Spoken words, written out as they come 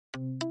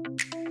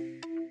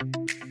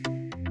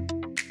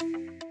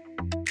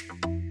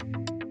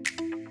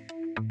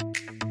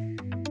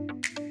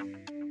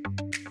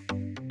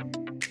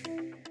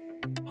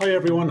Hi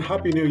everyone,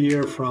 Happy New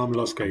Year from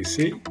Lusk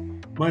AC.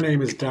 My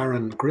name is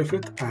Darren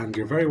Griffith and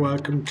you're very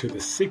welcome to the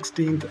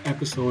 16th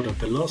episode of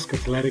the Lusk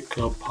Athletic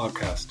Club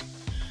podcast.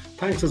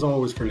 Thanks as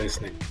always for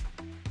listening.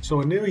 So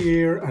a new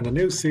year and a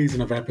new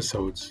season of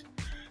episodes.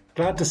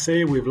 Glad to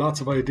say we have lots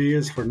of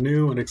ideas for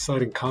new and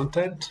exciting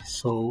content,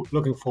 so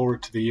looking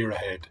forward to the year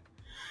ahead.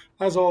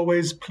 As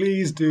always,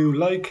 please do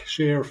like,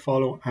 share,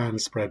 follow and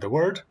spread the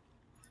word.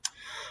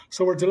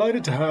 So we're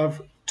delighted to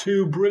have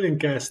two brilliant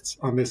guests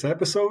on this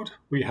episode.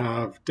 We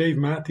have Dave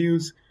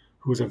Matthews,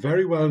 who is a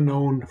very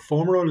well-known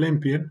former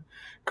Olympian,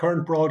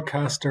 current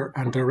broadcaster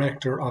and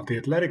director of the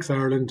Athletics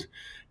Ireland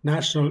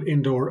National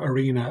Indoor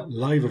Arena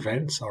Live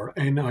Events, or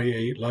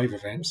NIA Live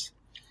Events.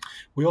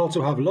 We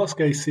also have Lusk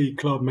AC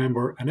club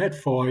member Annette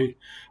Foy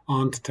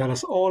on to tell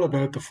us all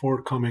about the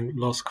forthcoming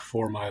Lusk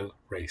 4-mile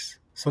race.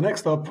 So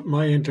next up,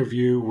 my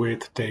interview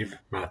with Dave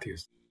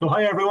Matthews. So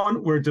hi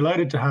everyone, we're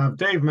delighted to have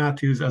Dave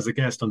Matthews as a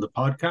guest on the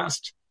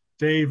podcast.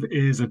 Dave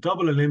is a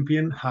double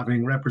Olympian,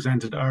 having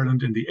represented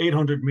Ireland in the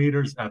 800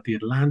 metres at the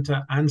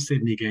Atlanta and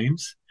Sydney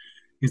Games.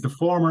 He's the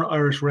former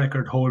Irish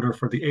record holder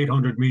for the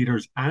 800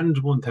 metres and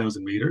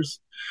 1000 metres.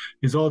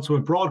 He's also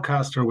a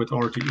broadcaster with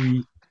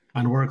RTE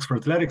and works for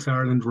Athletics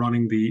Ireland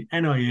running the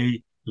NIA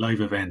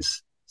live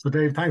events. So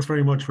Dave, thanks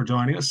very much for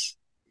joining us.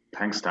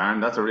 Thanks, Darren.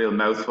 That's a real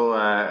mouthful.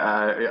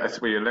 I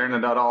swear you're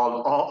learning that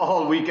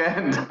all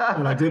weekend.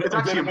 Well, I did a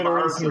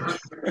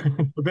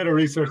bit of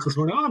research this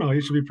morning. Oh no,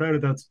 you should be proud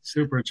of that.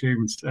 Super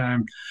achievements.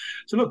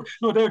 So look,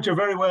 no doubt you're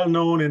very well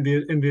known in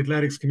the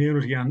athletics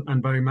community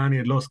and by many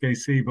at Lusk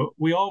AC. But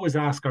we always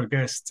ask our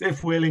guests,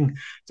 if willing,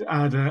 to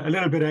add a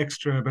little bit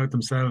extra about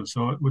themselves.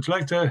 So would you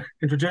like to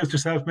introduce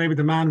yourself, maybe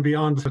the man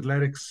beyond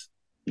athletics?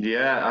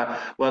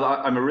 Yeah, well,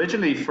 I'm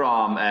originally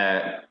from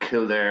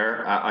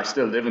Kildare. I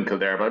still live in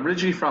Kildare, but I'm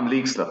originally from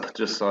Leixlip,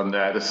 just on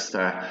this,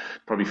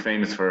 probably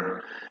famous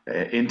for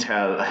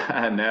Intel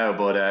now.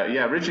 But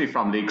originally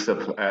from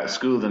Leixlip,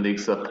 schooled in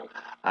Leixlip,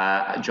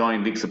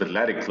 joined Leixlip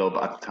Athletic Club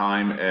at the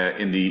time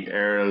in the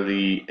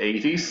early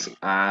 80s.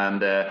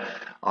 And at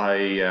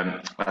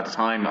the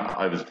time,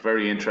 I was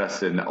very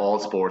interested in all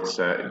sports,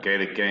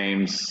 Gaelic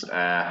games,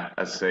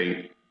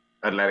 athletics,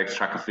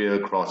 track and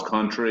field, cross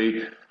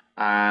country.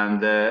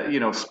 And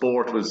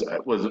sport was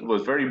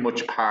very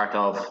much part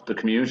of the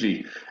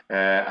community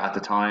at the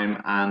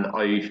time, and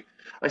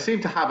I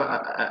seemed to have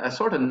a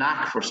sort of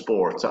knack for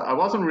sports. I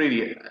wasn't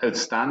really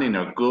outstanding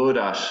or good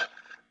at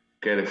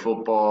Gaelic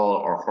football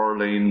or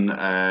hurling,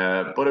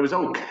 but I was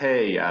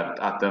okay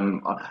at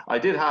them. I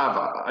did have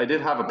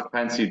a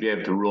propensity to be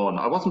able to run.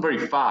 I wasn't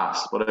very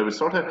fast, but I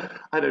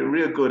had a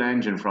real good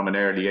engine from an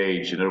early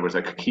age. In other words,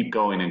 I could keep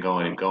going and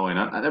going and going,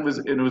 and it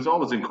was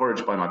always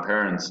encouraged by my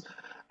parents.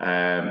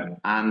 So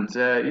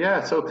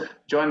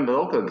joining the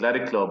local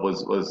athletic club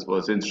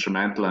was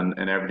instrumental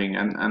in everything,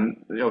 and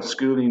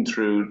schooling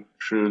through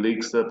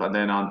Leixlip and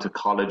then on to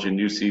college in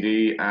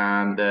UCD,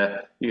 and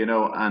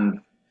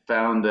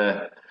found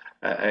a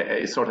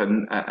sort of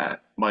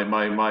my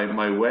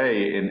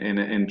way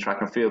in track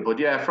and field. But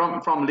yeah,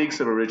 from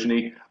Leixlip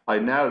originally. I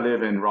now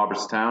live in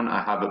Robertstown.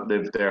 I haven't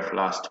lived there for the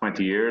last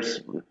 20 years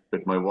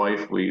with my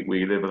wife.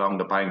 We live along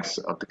the banks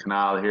of the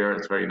canal here.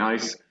 It's very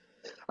nice.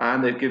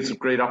 And it gives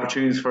great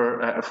opportunities for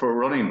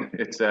running.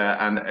 It's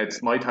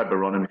my type of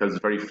running because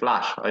it's very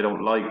flat. I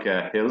don't like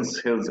hills.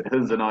 Hills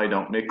and I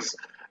don't mix.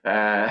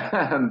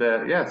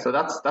 So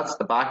that's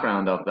the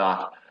background of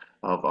that.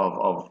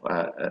 Of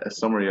a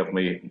summary of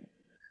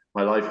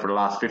my life for the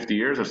last 50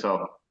 years or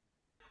so.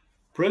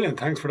 Brilliant,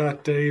 thanks for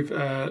that, Dave.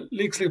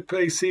 Leixlip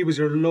AC was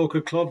your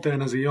local club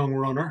then as a young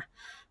runner.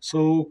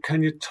 So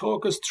can you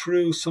talk us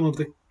through some of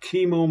the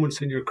key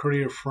moments in your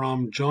career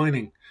from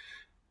joining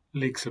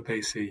Leixlip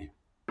AC?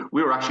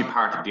 We were actually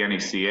part of the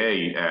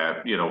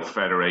NICA,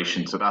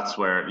 federation, so that's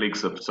where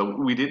Leixlip. So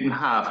we didn't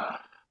have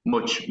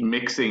much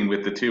mixing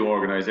with the two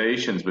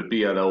organisations, with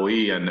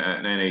BLOE and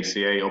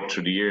NACA up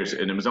through the years.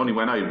 And it was only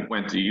when I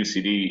went to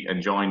UCD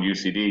and joined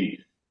UCD,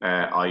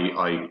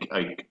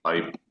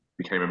 I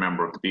became a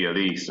member of the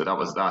BLE. So that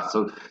was that.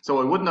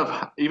 So I wouldn't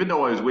have, even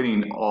though I was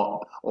winning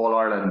all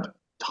Ireland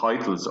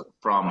titles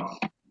from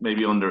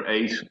maybe under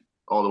 8.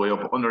 All the way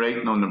up under 8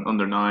 and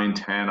under 9,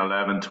 10,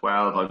 11,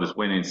 12. I was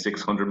winning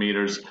 600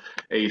 metres,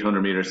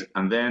 800 metres.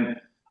 And then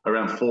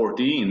around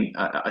 14,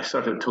 I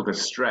sort of took a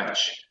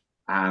stretch.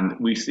 And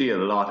we see it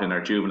a lot in our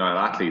juvenile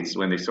athletes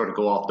when they sort of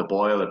go off the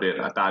boil a bit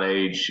at that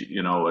age,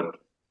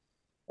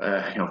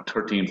 at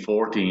 13,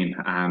 14.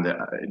 And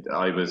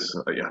I was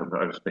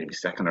maybe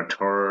second or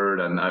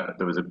third. And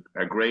there was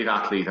a great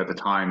athlete at the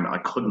time. I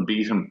couldn't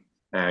beat him.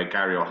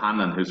 Gary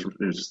O'Hanlon, who's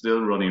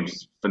still running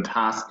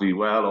fantastically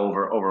well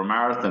over a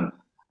marathon.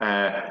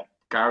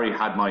 Gary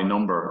had my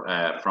number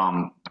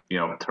from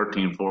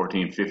 13,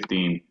 14,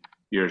 15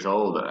 years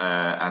old,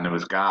 and it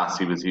was gas.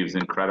 He was an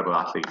incredible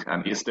athlete,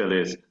 and he still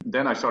is.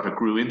 Then I sort of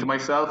grew into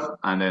myself,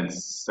 and then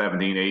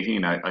 17,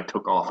 18, I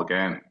took off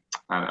again,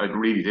 and I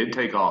really did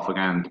take off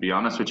again. To be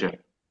honest with you,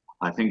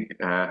 I think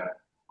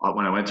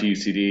when I went to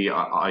UCD,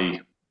 I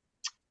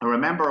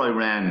remember I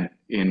ran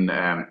in.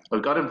 I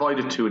got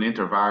invited to an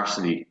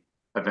intervarsity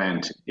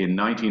event in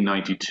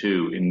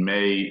 1992, in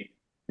May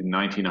in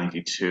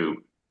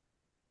 1992,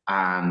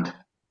 and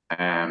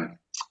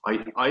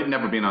I'd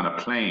never been on a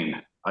plane.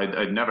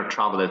 I'd never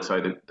traveled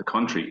outside the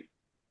country,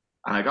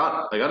 and I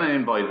got an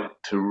invite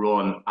to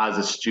run as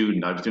a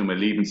student. I was doing my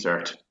leaving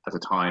cert at the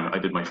time. I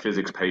did my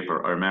physics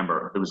paper. I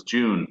remember it was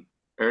June,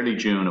 early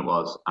June it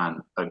was,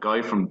 and a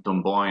guy from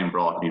Dunboyne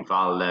brought me,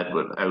 Val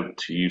Ledwood, out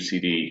to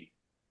UCD,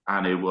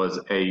 and it was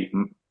a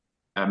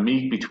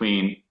meet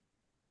between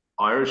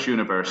Irish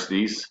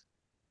universities,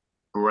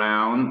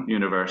 Brown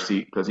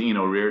University, because Ian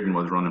O'Riordan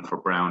was running for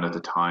Brown at the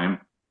time,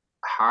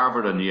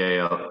 Harvard and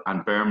Yale,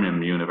 and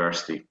Birmingham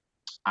University.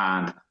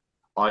 And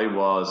I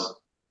was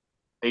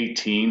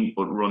 18,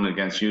 but running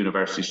against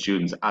university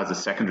students as a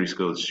secondary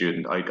school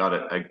student. I got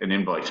an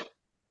invite.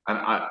 And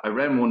I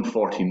ran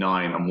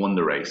 149 and won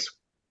the race.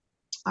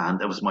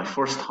 And it was my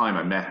first time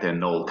I met then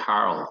Noel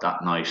Carroll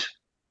that night.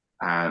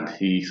 And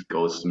he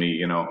goes to me,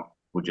 you know,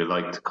 would you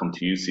like to come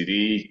to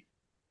UCD?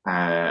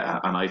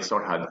 And I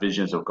sort of had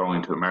visions of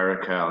going to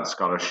America on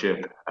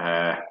scholarship.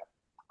 I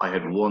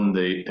had won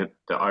the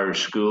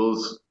Irish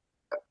schools,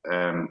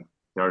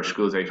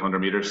 800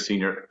 meters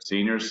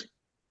seniors.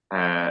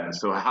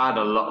 So I had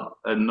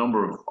a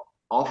number of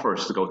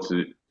offers to go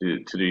to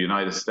the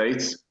United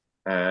States,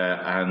 but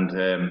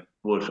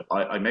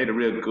I made a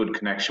real good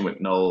connection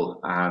with Noel,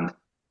 and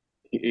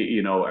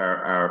you know,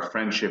 our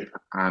friendship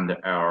and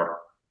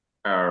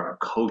our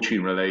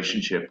coaching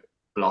relationship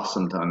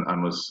blossomed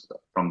and was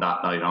from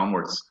that night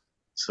onwards.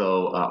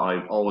 So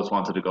I've always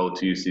wanted to go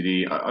to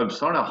UCD. I'm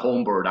sort of a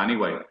home bird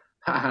anyway,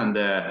 and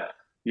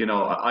you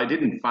know, I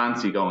didn't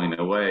fancy going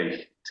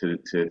away to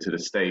the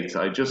States.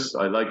 I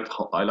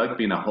liked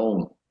being at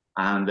home,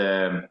 and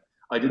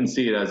I didn't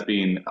see it as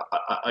being.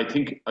 I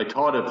think I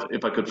thought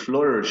if I could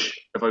flourish,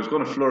 if I was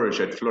going to flourish,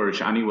 I'd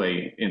flourish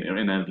anyway in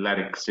an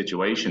athletic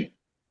situation.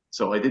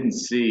 So I didn't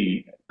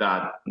see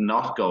that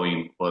not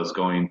going was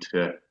going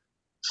to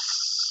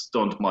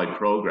stunt my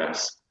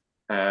progress.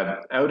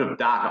 Out of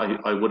that,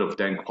 I would have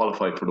then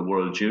qualified for the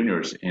World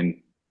Juniors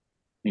in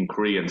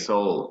Korea and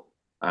Seoul.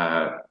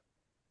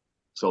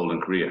 Seoul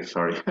in Korea,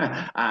 sorry,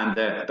 and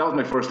that was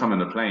my first time on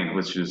the plane,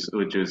 which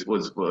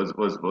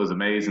was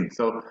amazing.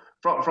 So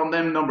from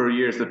them number of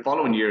years, the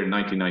following year in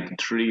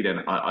 1993, then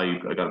I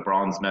got a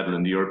bronze medal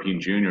in the European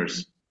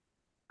Juniors,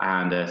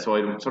 and so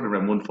I sort of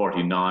ran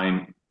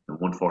 149 and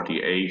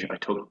 148. I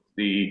took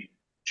the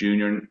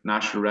junior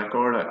national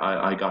record.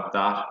 I got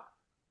that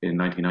in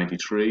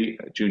 1993,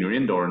 junior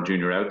indoor and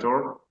junior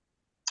outdoor.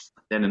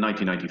 Then in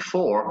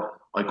 1994,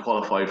 I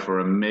qualified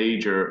for the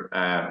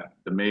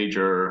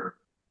major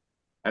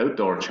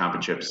outdoor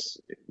championships,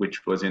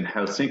 which was in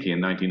Helsinki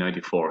in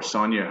 1994.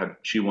 Sonia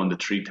she won the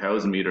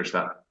 3,000 meters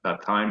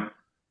that time,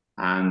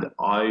 and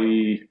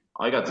I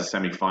got the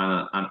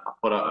semi-final. And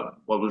what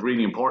was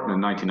really important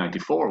in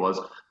 1994 was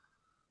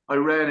I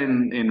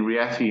ran in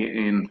Rieti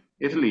in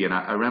Italy, and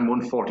I ran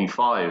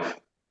 145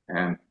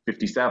 and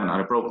 57,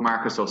 and I broke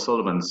Marcus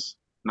O'Sullivan's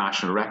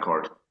national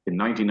record in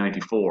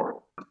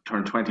 1994. I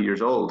turned 20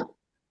 years old,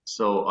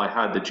 so I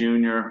had the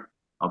junior,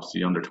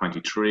 obviously under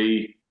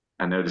 23.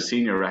 And now the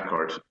senior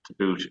record to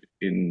boot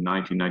in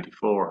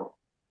 1994.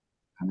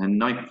 And then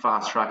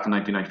fast track to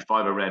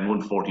 1995, I ran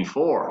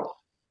 144.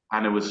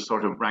 And it was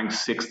sort of ranked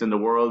 6th in the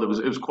world. It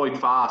was quite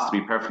fast, to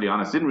be perfectly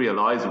honest. Didn't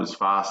realize it was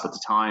fast at the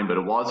time, but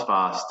it was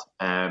fast.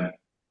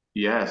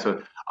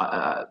 So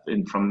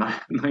from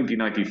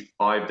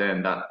 1995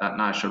 then, that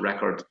national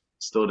record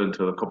stood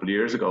until a couple of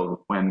years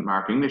ago when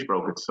Mark English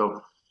broke it.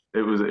 So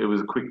it was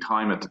a quick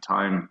time at the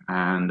time.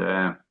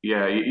 And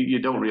you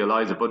don't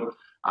realize it. But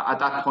at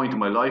that point in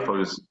my life, I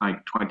was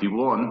like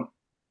 21,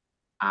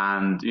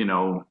 and you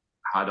know,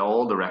 had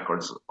all the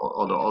records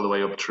all the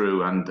way up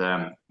through, and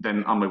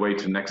then on my way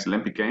to the next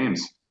Olympic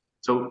Games.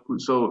 So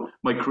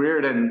my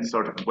career then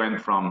sort of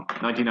went from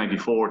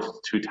 1994 to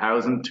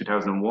 2000,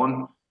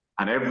 2001,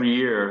 and every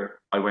year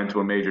I went to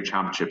a major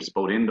championships,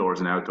 both indoors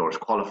and outdoors,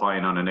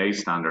 qualifying on an A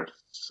standard.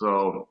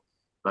 So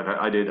like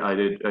I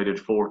did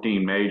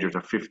 14 majors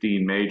or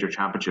 15 major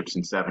championships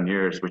in 7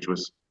 years, which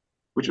was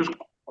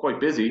quite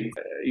busy.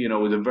 You know,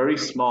 with a very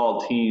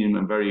small team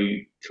and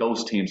very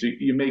close teams,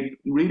 you make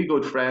really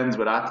good friends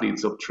with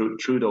athletes up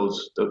through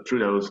those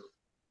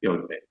you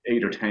know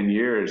 8 or 10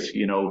 years.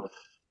 You know,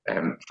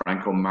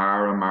 Franco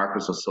Mara,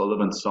 Marcus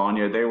O'Sullivan,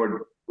 Sonia, they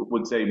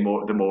would say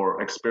the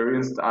more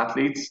experienced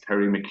athletes.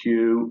 Terry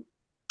McHugh,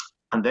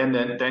 and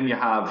then you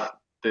have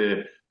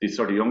the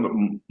sort of younger,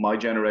 my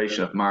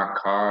generation of Mark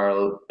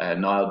Carl,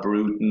 Niall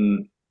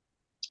Bruton,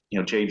 you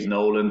know, James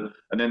Nolan,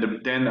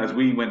 and then as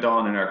we went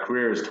on in our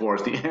careers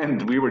towards the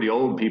end, we were the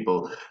old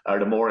people, or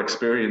the more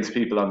experienced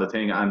people on the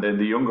thing, and then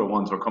the younger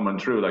ones were coming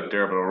through, like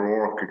Dermot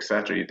O'Rourke,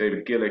 etc.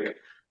 David Gillick.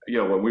 You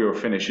know, when we were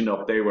finishing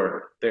up, they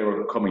were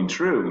coming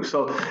through.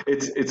 So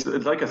it's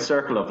like a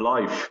circle of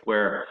life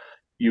where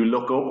you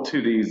look up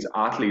to these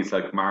athletes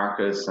like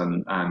Marcus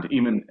and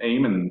even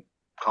Eamon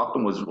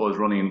Coughlin was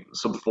running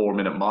sub 4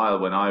 minute mile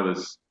when I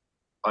was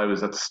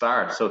at the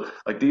start. So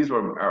like these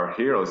were our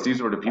heroes.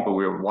 These were the people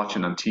we were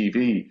watching on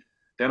TV.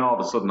 then all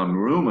of a sudden I'm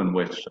rooming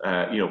with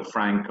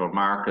Frank or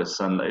Marcus,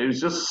 and it was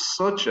just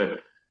such a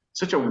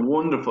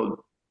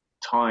wonderful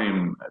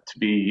time to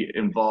be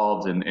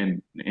involved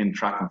in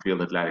track and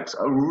field athletics.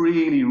 A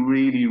really,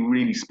 really,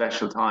 really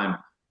special time,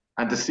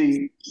 and to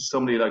see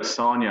somebody like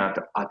Sonia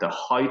at the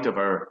height of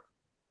her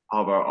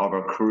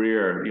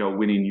career,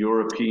 winning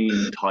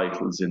European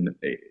titles in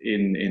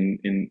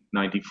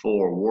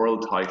 '94,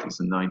 world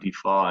titles in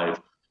 '95,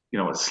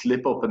 a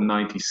slip up in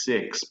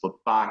 '96, but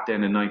back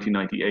then in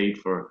 1998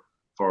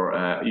 for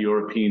a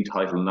European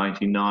title in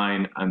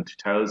 '99, and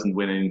 2000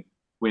 winning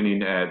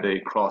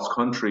the cross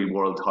country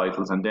world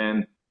titles, and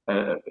then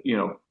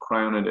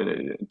crowning it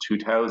in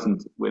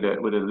 2000 with an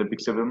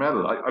Olympic silver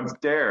medal. I was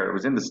there. I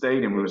was in the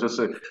stadium. It was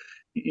just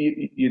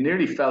you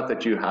nearly felt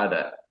that you had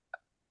a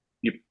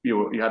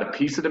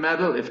piece of the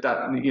medal. If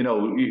that,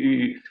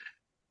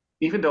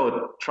 even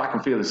though track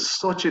and field is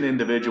such an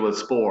individual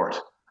sport,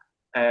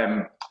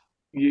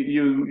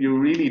 you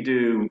really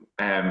do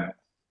have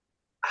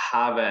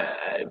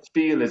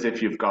feel as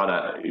if you've got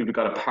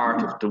a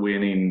part of the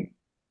winning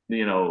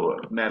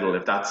medal,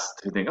 if that's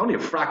the thing. Only a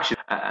fraction,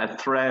 a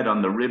thread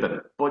on the ribbon,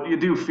 but you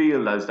do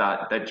feel as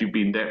that you've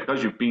been there,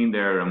 because you've been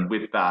there, and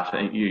with that,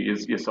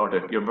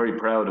 you're very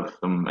proud of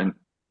them, and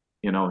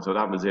so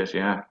that was it.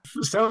 Yeah.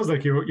 It sounds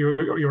like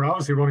you're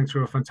obviously running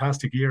through a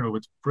fantastic era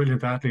with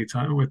brilliant athletes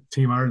with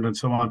Team Ireland and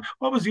so on.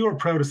 What was your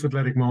proudest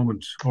athletic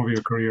moment over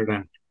your career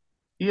then?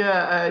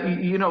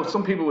 Yeah,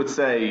 some people would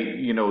say,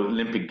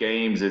 Olympic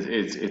Games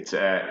is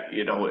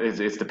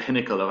the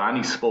pinnacle of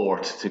any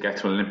sport to get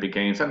to Olympic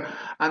Games, and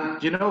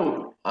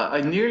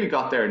I nearly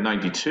got there in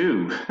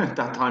 '92.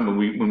 That time when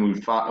we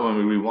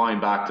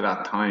rewind back to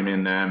that time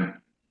in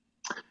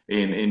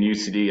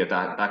UCD at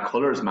that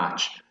colours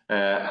match,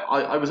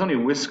 I was only a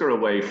whisker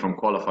away from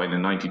qualifying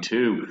in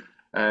 '92.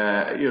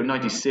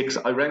 '96,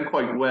 I ran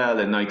quite well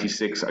in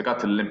 '96. I got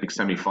to the Olympic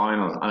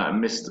semi-final, and I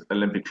missed the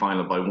Olympic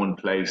final by one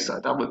place.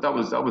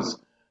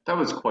 That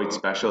was quite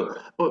special.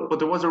 But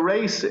there was a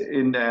race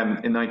in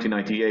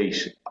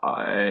 1998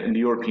 in the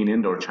European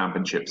Indoor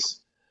Championships.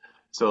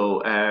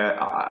 So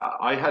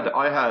I'd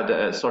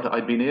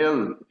been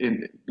ill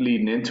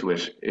leading into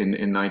it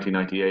in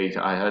 1998.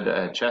 I had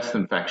a chest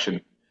infection,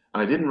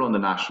 and I didn't run the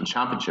national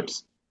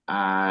championships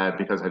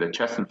because I had a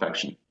chest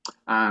infection,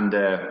 and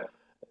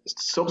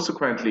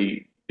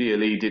subsequently,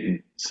 BLE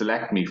didn't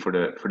select me for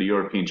the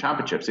European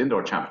Championships,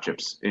 indoor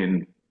championships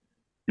in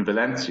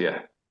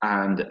Valencia,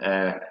 and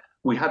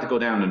we had to go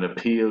down an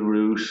appeal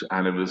route,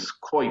 and it was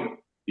quite,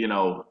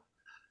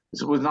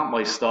 it was not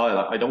my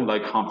style. I don't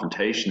like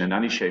confrontation in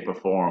any shape or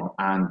form,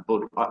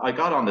 but I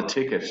got on the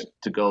ticket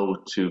to go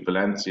to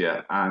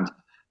Valencia, and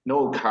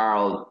Noel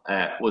Carroll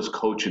was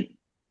coaching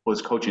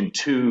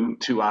two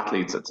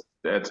athletes at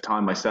the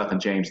time, myself and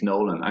James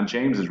Nolan. And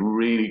James is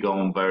really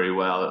going very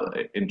well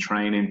in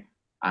training,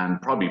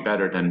 and probably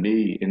better than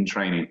me in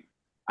training.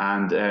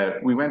 And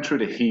we went through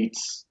the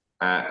heats,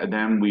 and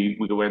then we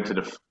went to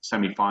the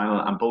semi-final,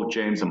 and both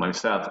James and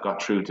myself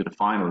got through to the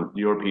final,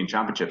 European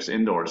Championships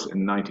indoors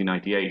in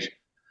 1998.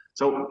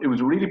 So it was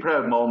a really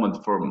proud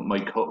moment for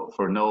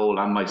Noel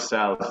and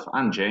myself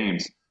and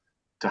James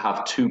to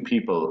have two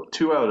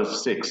out of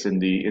six in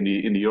the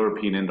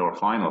European indoor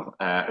final.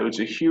 It was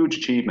a huge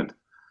achievement.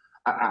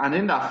 And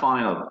in that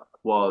final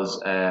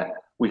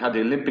we had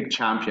the Olympic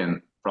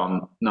champion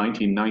from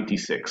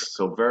 1996.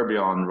 So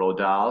Verbion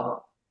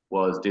Rodal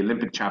was the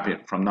Olympic champion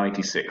from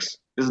 '96.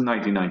 This is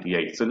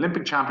 1998. So the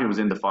Olympic champion was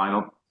in the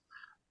final.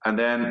 And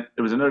then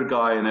there was another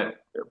guy in it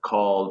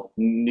called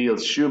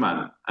Niels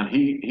Schumann. And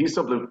he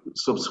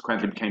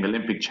subsequently became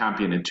Olympic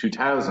champion in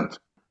 2000.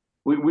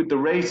 The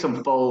race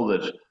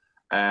unfolded.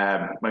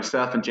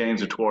 Myself and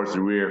James were towards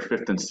the rear,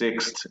 fifth and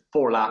sixth,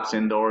 4 laps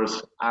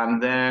indoors.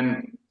 And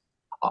then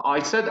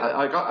I said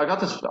I got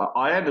this.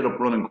 I ended up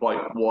running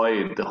quite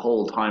wide the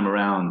whole time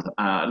around,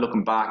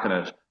 looking back at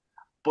it.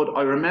 But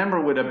I remember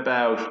with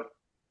about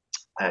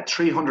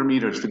 300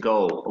 meters to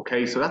go.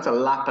 Okay, so that's a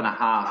lap and a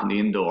half in the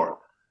indoor.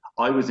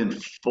 I was in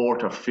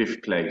 4th or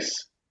 5th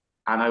place,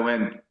 and I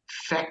went,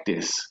 "Feck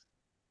this!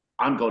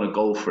 I'm going to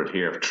go for it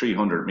here,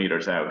 300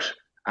 meters out,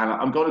 and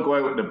I'm going to go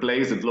out with a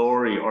blaze of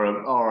glory, or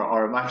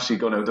I'm actually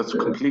going to just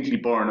completely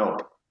burn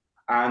up."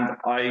 And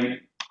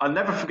I'll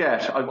never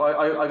forget.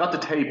 I got the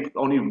tape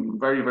only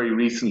very, very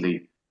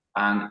recently,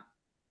 and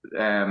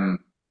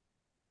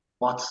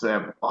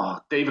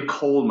David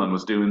Coleman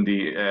was doing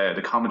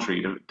the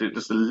commentary.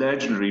 Just the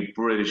legendary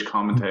British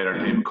commentator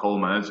David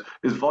Coleman.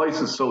 His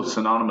voice is so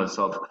synonymous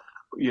of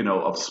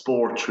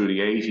sport through the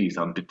 '80s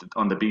on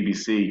the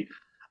BBC.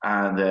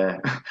 And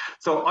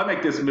so I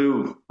make this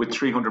move with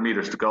 300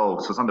 meters to go.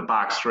 So it's on the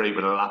back straight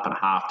with a lap and a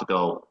half to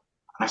go.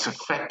 And I said,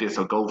 "Feck this,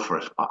 I'll go for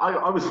it."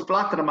 I was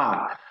flat to the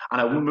mat, and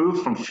I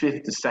moved from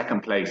 5th to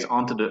 2nd place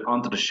onto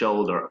the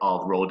shoulder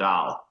of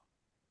Rodal.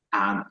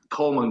 And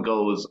Coleman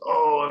goes,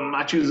 "Oh, and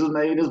Matthews has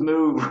made his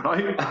move,"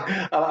 right?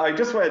 And I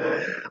just went,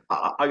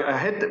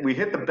 we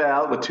hit the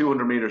bell with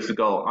 200 meters to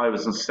go. I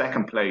was in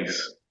 2nd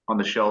place on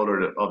the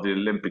shoulder of the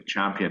Olympic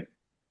champion.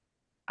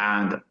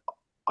 And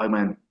I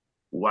went,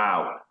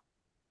 wow.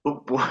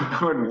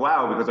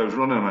 wow, because I was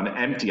running on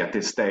empty at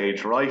this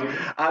stage, right?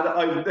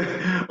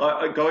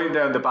 And going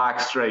down the back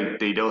straight,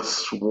 they just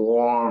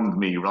swarmed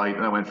me, right?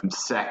 And I went from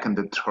second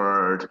to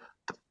third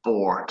to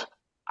fourth,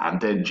 and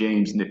then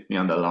James nipped me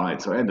on the line,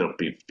 so I ended up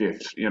being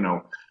fifth, you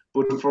know.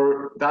 But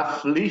for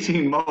that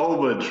fleeting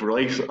moment,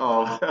 right?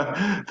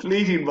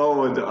 Fleeting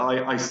moment,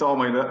 I saw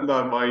my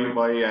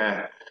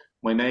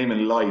name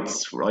in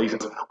lights,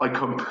 right? I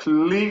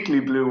completely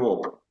blew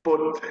up. But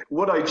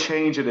would I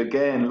change it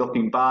again,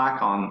 looking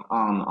back on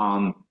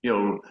on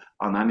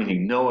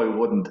anything? No, I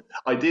wouldn't.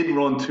 I did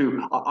run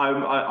too.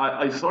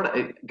 I sort of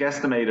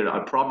guesstimated I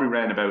probably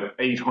ran about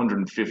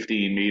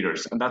 815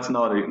 meters, and that's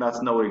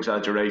no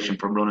exaggeration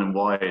from running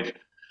wide.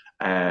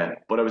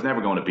 But I was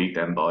never going to beat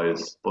them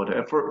boys.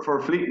 But for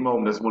a fleeting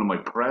moment, it's one of my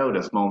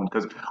proudest moments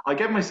because I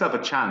gave myself a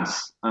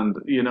chance. And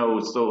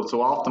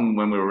so often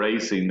when we were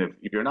racing,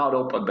 if you're not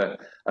up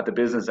at the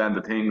business end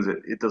of things,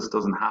 it just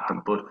doesn't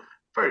happen. But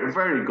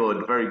very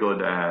good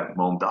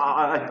moment.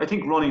 I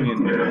think running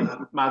in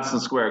Madison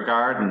Square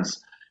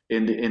Gardens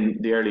in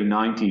the early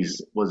 '90s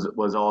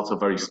was also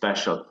very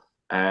special.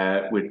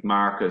 With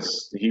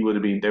Marcus, they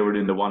were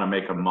in the Wanna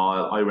Make a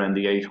Mile. I ran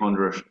the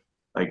 800,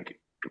 like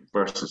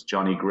versus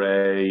Johnny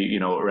Gray,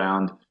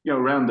 around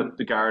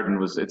the garden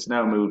it's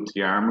now moved to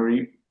the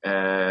Armory.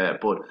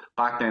 But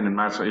back then in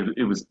March,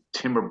 it was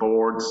timber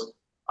boards,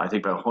 I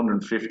think about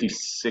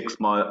 156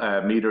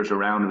 meters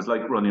around. It was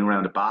like running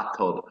around a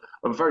bathtub.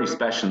 A very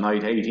special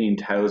night,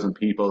 18,000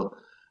 people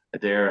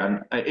there,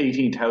 and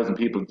 18,000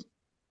 people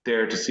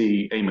there to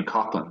see Eamon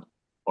Coughlin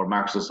or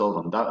Marcus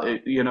O'Sullivan.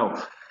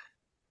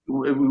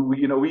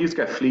 We used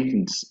to get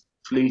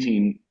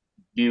fleeting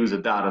views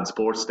of that on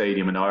Sports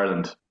Stadium in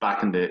Ireland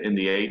back in the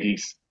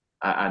 80s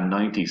and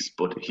 90s.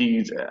 But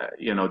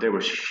there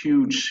were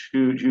huge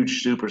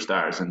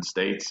superstars in the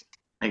States.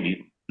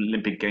 Maybe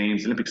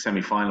Olympic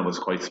semi-final was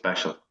quite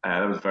special.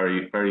 That was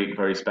very, very,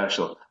 very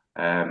special.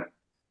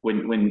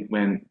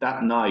 When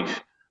that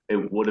night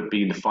it would have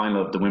been the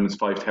final of the women's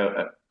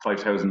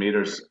 5,000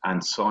 meters,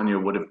 and Sonia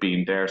would have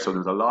been there. So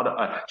there's a lot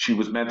of. She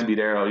was meant to be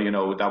there.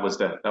 That was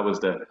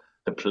the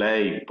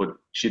play, but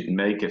she didn't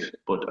make it.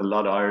 But a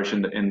lot of Irish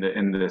in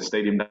the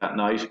stadium that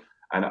night,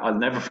 and I'll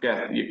never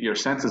forget your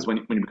senses when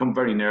you become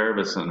very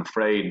nervous and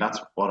afraid. And that's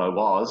what I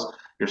was.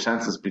 Your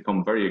senses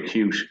become very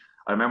acute.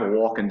 I remember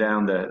walking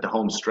down the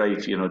home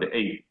straight,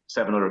 the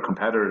 7 other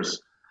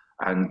competitors,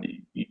 and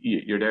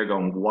you're there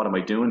going, "What am I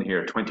doing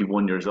here?"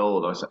 21 years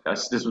old.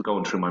 This was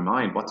going through my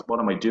mind. What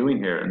am I doing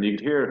here? And you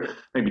could hear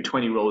maybe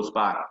 20 rows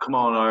back, "Come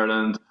on,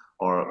 Ireland,"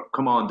 or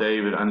 "Come on,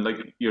 David," and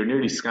like you're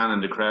nearly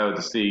scanning the crowd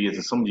to see is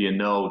there somebody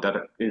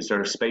is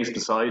there a space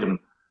beside him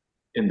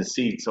in the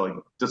seat, so I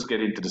just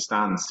get into the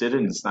stand, sit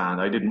in the stand.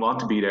 I didn't want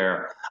to be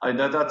there.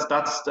 That's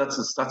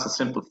a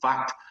simple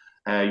fact.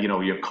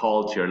 You're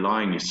called to your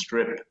line, you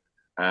strip.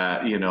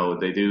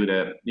 They do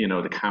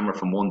the camera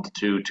from 1 to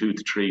 2, 2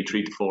 to 3,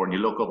 3 to 4, and you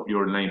look up,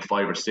 you're in lane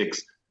 5 or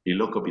 6. You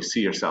look up, you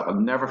see yourself. I'll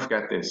never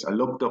forget this. I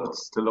looked up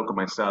to look at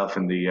myself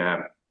in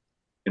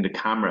the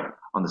camera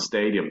on the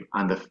stadium,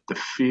 and the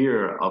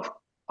fear of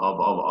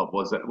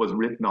was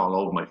written all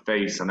over my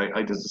face, and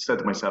I just said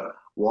to myself,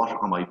 "What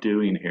am I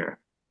doing here?"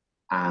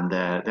 And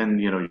then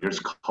you're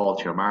just called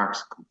to your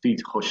marks,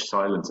 complete hushed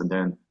silence, and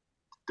then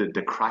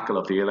the crackle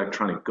of the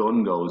electronic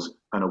gun goes,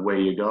 and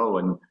away you go,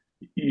 and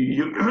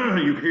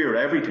you hear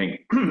everything.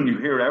 You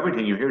hear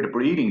everything. You hear the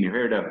breathing. You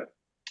hear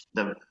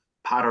the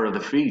patter of the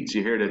feet.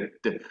 You hear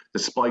the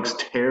spikes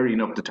tearing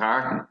up the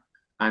tartan,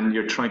 and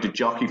you're trying to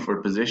jockey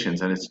for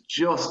positions, and it's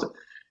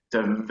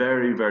a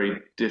very,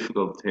 very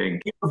difficult thing.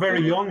 You were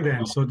very young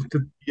then, so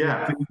did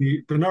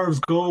the nerves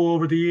go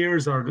over the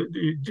years, or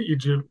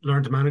did you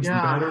learn to manage them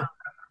better?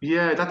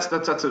 Yeah, that's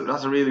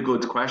a really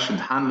good question.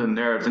 Handling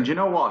nerves, and you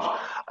know what?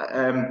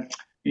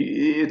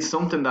 It's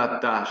something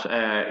that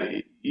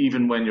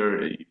even when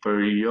you're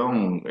very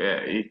young,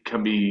 it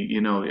can be,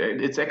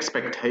 it's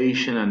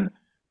expectation and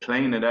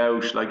playing it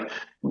out. Like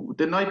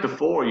the night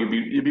before,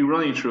 you'd be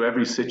running through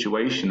every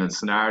situation and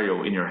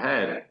scenario in your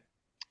head.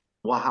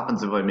 What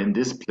happens if I'm in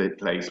this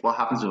place? What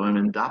happens if I'm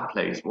in that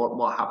place?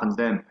 What happens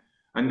then?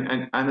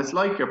 And it's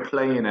like you're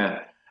playing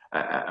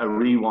a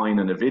rewind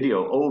in a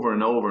video over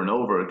and over and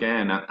over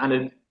again,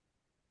 and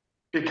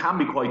it can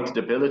be quite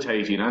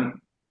debilitating.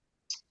 And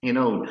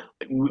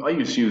I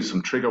used to use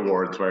some trigger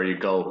words where you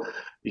go,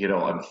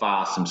 I'm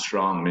fast, I'm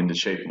strong, I'm in the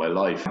shape of my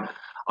life.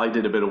 I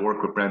did a bit of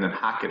work with Brendan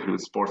Hackett,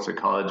 who's a sports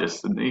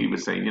psychologist, and he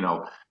was saying,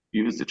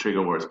 use the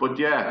trigger words. But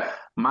yeah,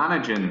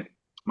 managing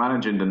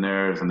the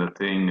nerves and the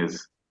thing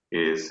is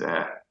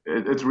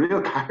it's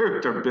real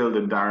character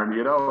building, Darren.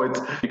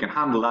 You can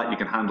handle that. You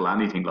can handle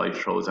anything life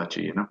throws at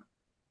you.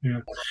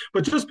 Yeah,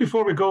 but just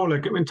before we go,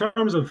 like in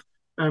terms of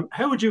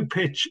how would you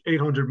pitch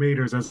 800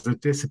 meters as a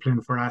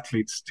discipline for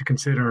athletes to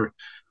consider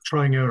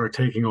trying out or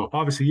taking up?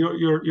 Obviously,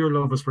 your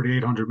love is for the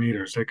 800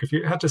 meters. Like, if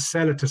you had to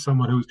sell it to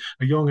someone who's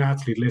a young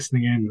athlete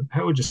listening in,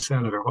 how would you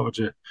sell it, or what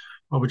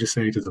would you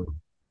say to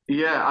them?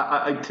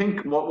 Yeah, I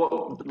think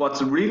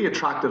what's really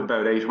attractive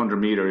about 800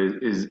 meter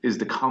is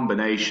the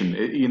combination.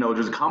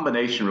 There's a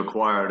combination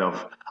required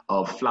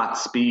of flat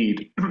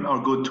speed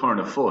or good turn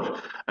of foot.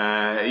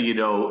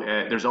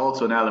 There's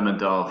also an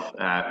element of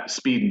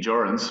speed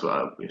endurance,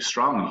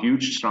 strong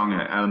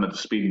element of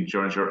speed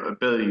endurance, your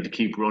ability to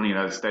keep running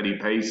at a steady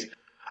pace,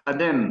 and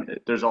then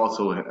there's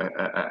also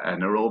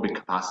an aerobic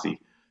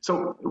capacity.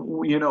 So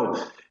you're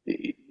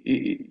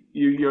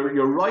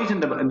right in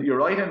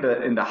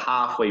the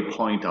halfway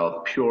point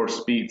of pure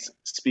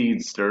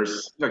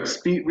speedsters. Like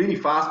really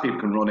fast people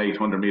can run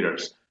 800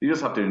 meters. You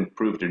just have to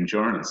improve their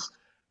endurance.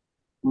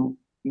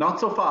 Not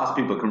so fast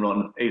people can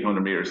run 800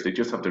 meters. They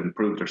just have to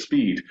improve their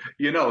speed.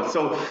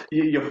 So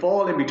you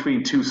fall in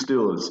between two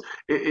stools.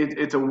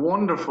 It's a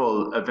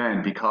wonderful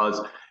event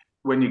because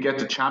when you get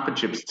to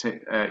championships,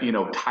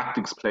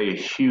 tactics play a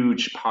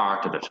huge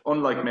part of it.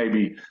 Unlike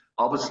maybe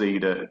obviously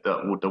the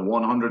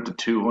 100 to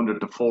 200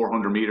 to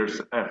 400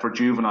 meters for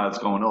juveniles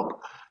going up,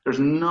 there's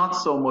not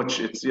so much.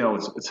 It's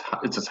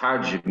as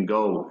hard as you can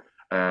go,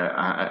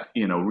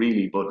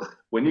 really. But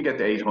when you get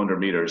to 800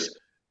 meters,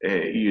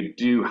 you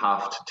do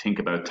have to think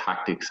about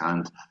tactics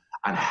and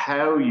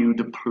how you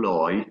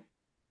deploy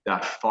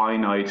that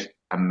finite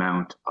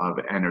amount of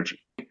energy.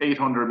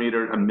 800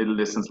 meter and middle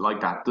distance like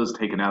that does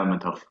take an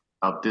element of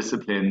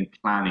discipline,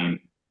 planning,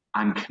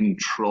 and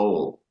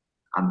control.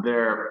 And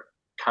they're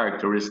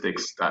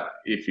characteristics that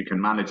if you can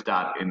manage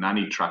that in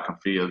any track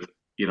and field,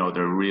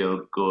 they're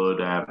real good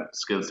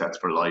skill sets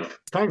for life.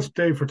 Thanks,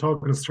 Dave, for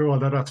talking us through all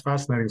that. That's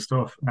fascinating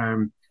stuff.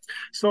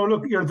 So,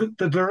 look, you're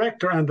the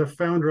director and the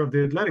founder of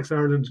the Athletics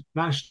Ireland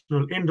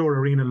National Indoor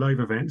Arena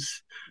Live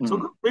Events.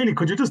 So, really,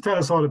 could you just tell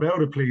us all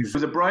about it, please? It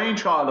was a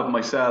brainchild of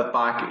myself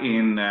back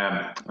in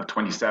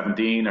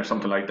 2017 or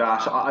something like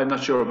that. I'm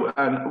not sure.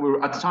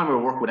 And at the time, we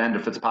were working with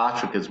Enda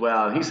Fitzpatrick as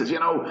well. He says,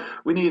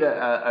 we need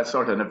a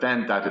sort of an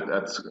event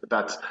that's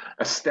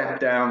a step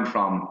down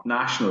from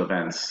national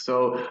events.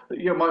 So,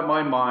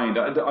 my mind,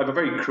 I have a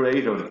very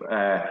creative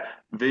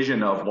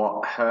vision of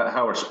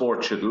how our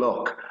sport should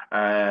look,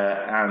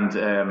 and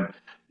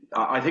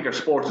I think our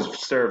sport is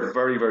served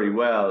very, very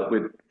well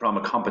from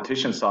a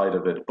competition side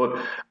of it. But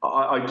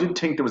I did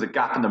think there was a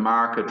gap in the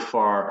market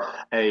for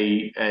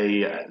a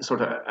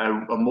sort of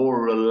a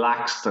more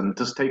relaxed and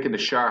just taking the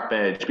sharp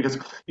edge. Because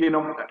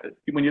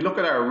when you look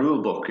at our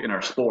rule book in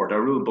our sport,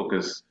 our rule book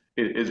is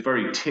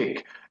very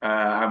thick,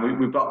 and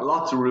we've got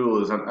lots of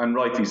rules, and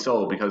rightly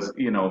so, because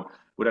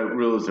without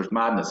rules there's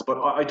madness. But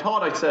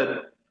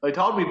I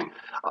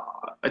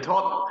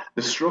thought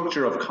the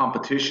structure of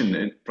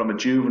competition from a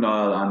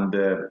juvenile and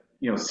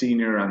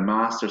senior and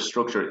master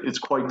structure is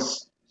quite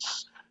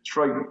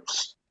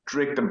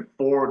strict and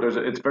forward.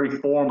 It's very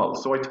formal.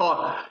 So I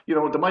thought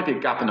there might be a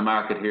gap in the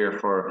market here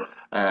for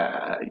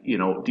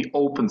the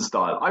open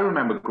style. I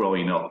remember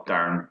growing up,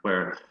 Darren,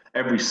 where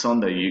every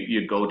Sunday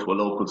you'd go to a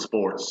local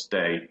sports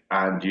day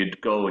and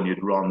you'd go and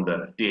you'd run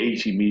the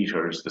 80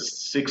 meters, the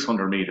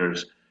 600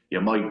 meters. You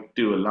might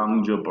do a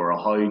long jump or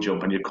a high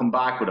jump, and you come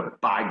back with a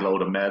bag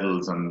load of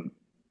medals and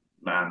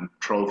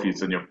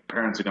trophies, and your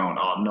parents are going,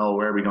 "Oh no,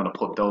 where are we going to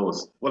put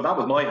those?" Well, that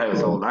was my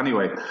household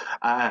anyway, and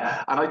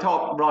I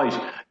thought, right,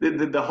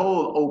 the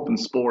whole open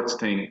sports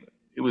thing,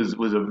 it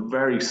was a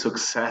very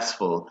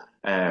successful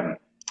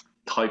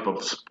type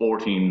of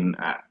sporting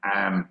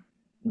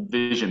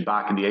vision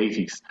back in the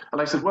 80s, and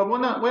I said, well,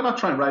 why not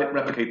try and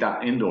replicate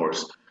that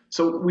indoors?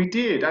 So we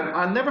did, and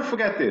I'll never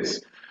forget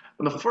this.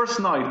 On the first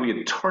night, we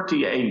had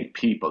 38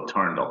 people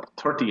turned up.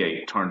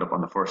 38 turned up on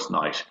the first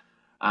night.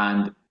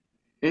 And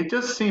it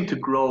just seemed to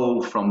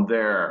grow from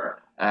there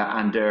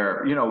and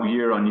there,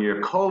 year on year.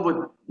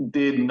 COVID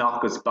did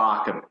knock us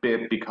back a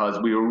bit because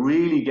we were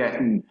really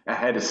getting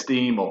ahead of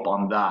steam up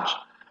on that.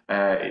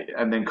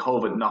 And then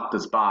COVID knocked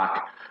us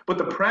back. But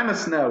the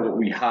premise now, what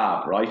we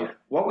have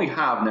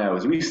now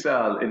is we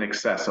sell in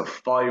excess of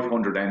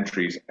 500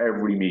 entries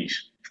every meet.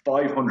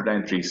 500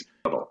 entries.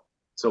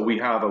 So we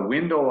have a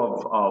window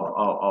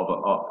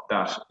of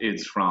that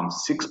is from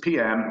 6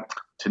 p.m.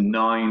 to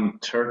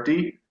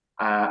 9:30,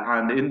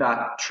 and in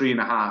that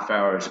 3.5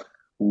 hours,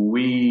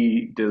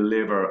 we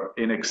deliver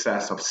in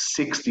excess of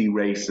 60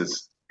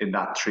 races in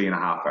that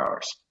 3.5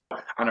 hours.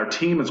 And our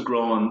team has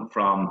grown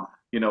from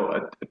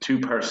a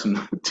two-person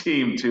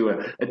team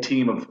to a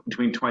team of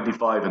between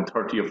 25 and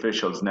 30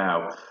 officials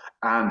now,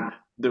 and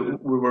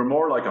we were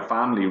more like a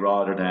family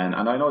rather than.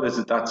 And I know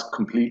that's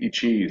completely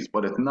cheese,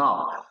 but it's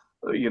not.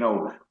 We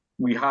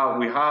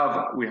have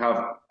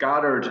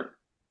gathered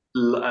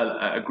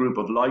a group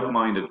of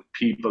like-minded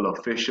people,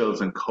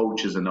 officials and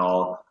coaches and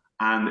all,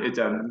 and it's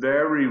a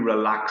very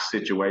relaxed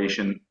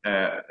situation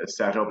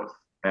set up,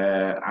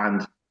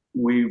 and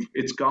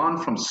it's gone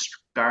from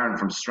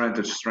strength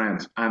to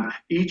strength, and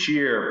each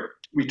year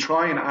we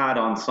try and add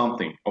on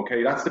something.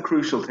 Okay, that's the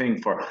crucial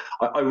thing.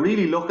 I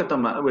really look at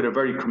them with a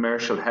very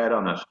commercial head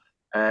on it,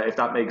 if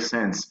that makes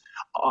sense.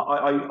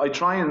 I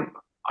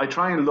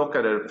try and look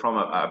at it from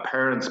a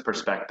parent's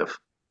perspective.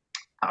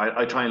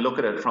 I try and look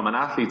at it from an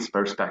athlete's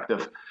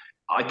perspective.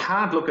 I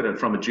can't look at it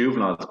from a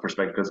juvenile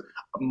perspective because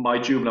my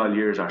juvenile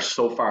years are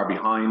so far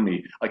behind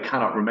me. I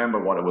cannot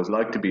remember what it was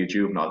like to be a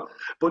juvenile.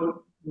 But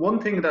one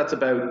thing that's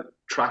about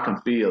track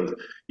and field,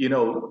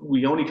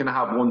 we only can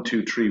have one,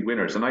 two, three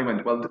winners. And I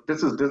went, well,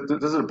 this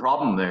is a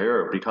problem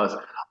there because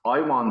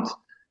I want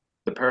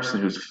the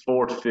person who's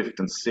fourth, fifth,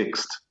 and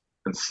sixth,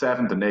 and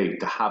seventh and eighth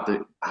to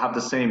have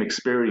the same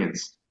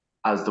experience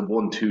as the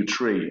one, two,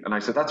 three. And I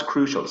said that's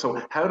crucial.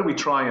 So how do we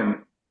try and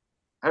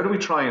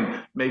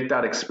make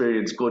that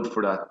experience good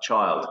for that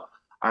child?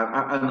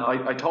 And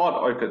I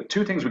thought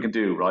two things we can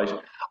do, right?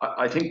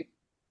 I think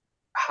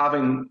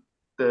having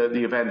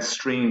the event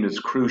streamed is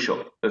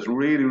crucial. It's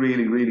really,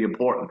 really, really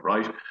important,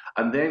 right?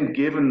 And then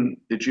giving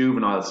the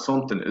juveniles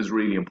something is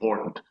really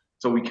important.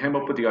 So we came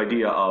up with the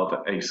idea of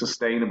a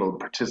sustainable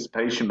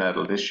participation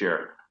medal this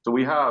year. So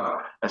we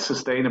have a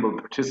sustainable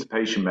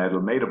participation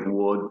medal made of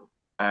wood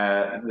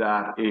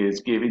that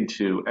is given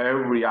to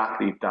every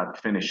athlete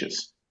that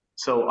finishes.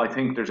 So I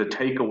think there's a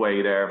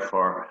takeaway there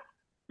for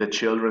the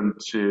children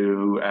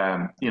to,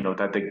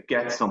 that they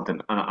get something,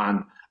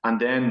 and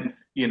then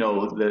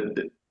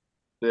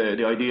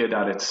the idea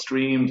that it's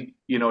streamed,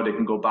 they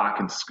can go back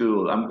in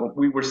school. And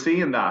we were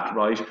seeing that,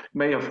 right?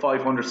 May have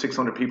 500,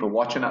 600 people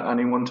watching at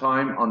any one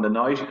time on the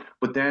night,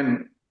 but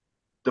then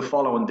the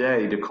following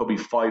day there could be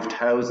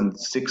 5,000,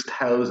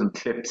 6,000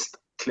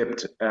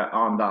 clipped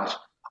on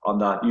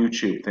that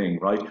YouTube thing,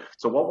 right?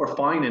 So what we're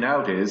finding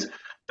out is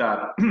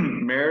that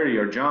Mary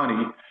or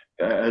Johnny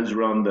has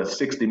run the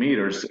 60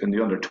 meters in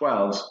the under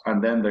 12s,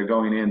 and then they're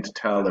going in to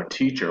tell their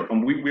teacher.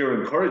 And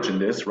we're encouraging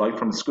this, right,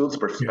 from the school's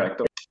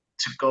perspective,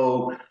 to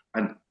go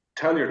and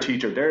tell your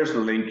teacher, there's the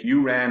link,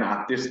 you ran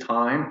at this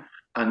time,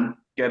 and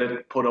get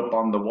it put up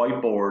on the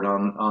whiteboard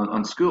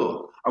on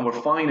school. And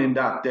we're finding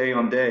that day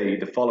on day,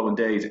 the following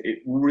days, it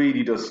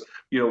really does,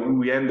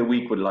 we end the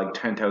week with like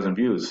 10,000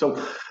 views.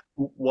 So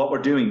what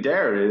we're doing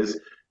there is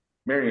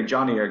Mary and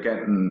Johnny are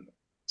getting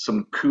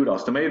some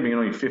kudos. They may have been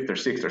only fifth or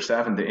sixth or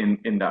seventh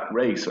in that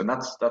race, and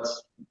that's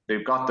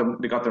they got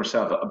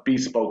themselves a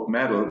bespoke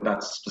medal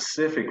that's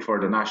specific for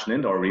the National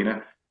Indoor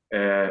Arena,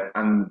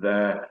 and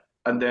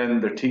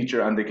then their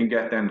teacher, and they can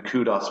get then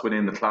kudos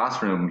within the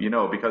classroom,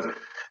 because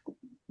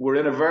we're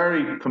in a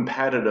very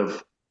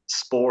competitive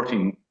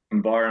sporting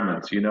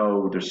environment.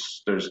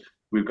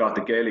 We've got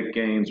the Gaelic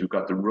games, we've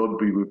got the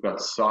rugby, we've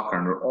got soccer,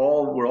 and we're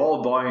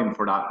all vying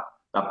for that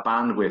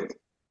bandwidth,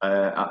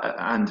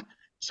 and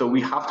so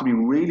we have to be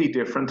really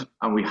different,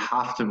 and we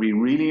have to be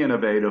really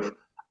innovative,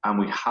 and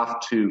we have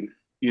to,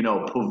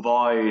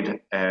 provide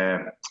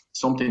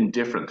something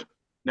different.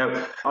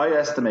 Now, I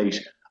estimate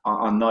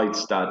on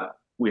nights that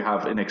we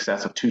have in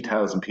excess of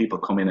 2,000 people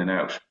come in and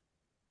out,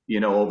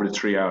 over the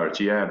 3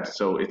 hours. Yeah,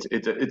 so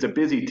it's a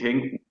busy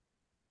thing.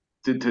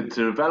 To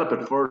develop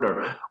it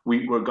further,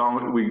 we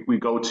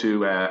go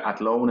to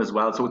Athlone as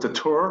well. So it's a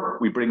tour.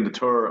 We bring the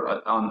tour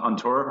on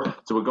tour.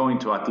 So we're going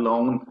to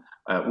Athlone.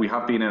 We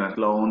have been in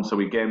Athlone. So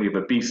we have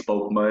a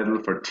bespoke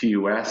medal for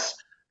TUS,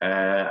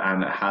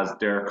 and it has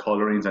their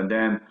colourings. And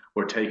then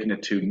we're taking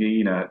it to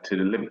NIA, to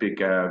the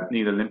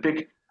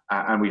Olympic,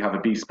 and we have a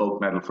bespoke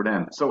medal for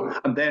them. So,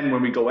 and then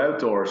when we go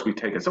outdoors, we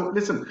take it. So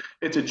listen,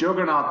 it's a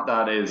juggernaut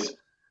that is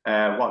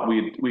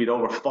we'd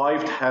over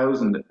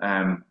 5,000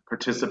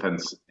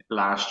 participants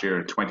last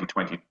year in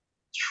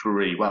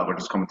 2023. Well, we're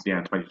just coming to the end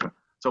of 2020.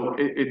 So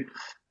it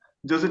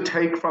does it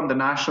take from the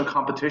national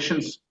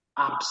competitions?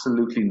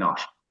 Absolutely not.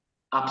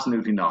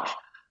 Absolutely not.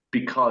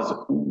 Because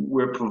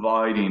we're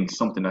providing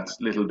something that's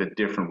a little bit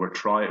different.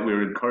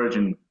 We're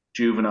encouraging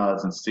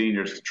juveniles and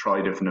seniors to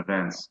try different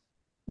events.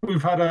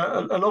 We've had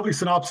a lovely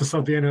synopsis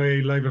of the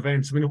NIA live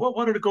events. I mean,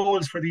 what are the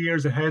goals for the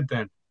years ahead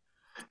then?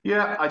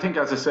 Yeah, I think,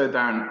 as I said,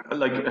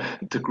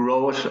 Darren, to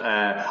grow it.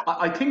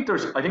 I think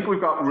we've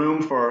got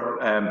room for,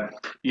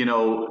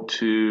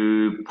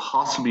 to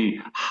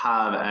possibly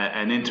have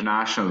an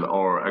international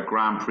or a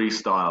Grand Prix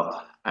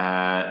style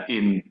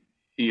in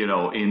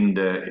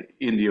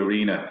the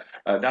arena.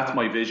 That's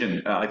my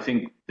vision. I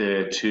think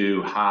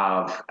to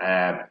have,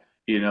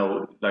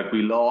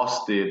 we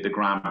lost the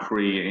Grand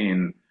Prix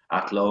in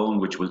Athlone,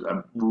 which was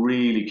a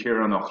really,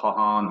 Kieran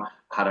O'Cahan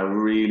had a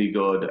really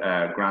good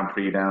Grand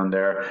Prix down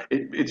there.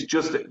 It's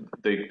just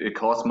it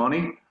costs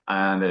money,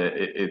 and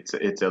it's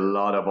a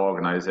lot of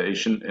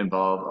organising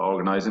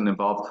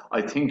involved.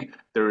 I think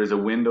there is a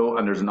window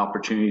and there's an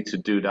opportunity to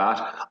do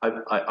that.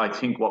 I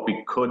think what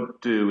we could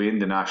do in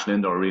the National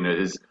Indoor Arena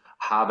is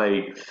have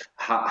a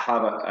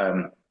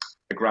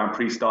Grand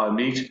Prix style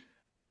meet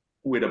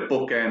with a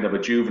bookend of a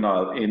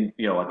juvenile in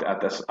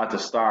at the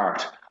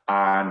start.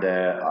 And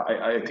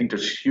I think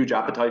there's huge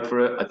appetite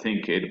for it. I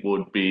think it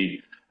would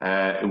be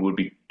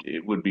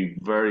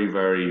very,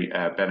 very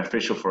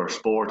beneficial for our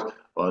sport.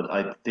 But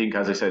I think,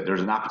 as I said, there's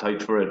an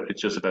appetite for it.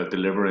 It's just about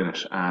delivering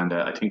it, and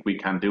I think we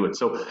can do it.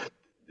 So,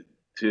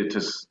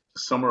 to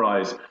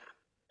summarise,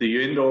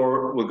 the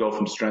indoor will go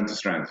from strength to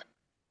strength.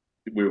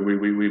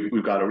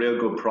 We've got a real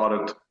good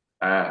product.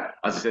 As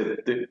I said,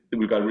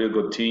 we've got a real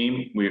good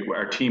team.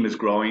 Our team is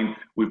growing.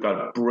 We've got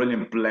a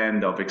brilliant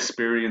blend of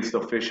experienced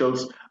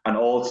officials, and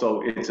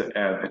also it's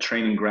a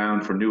training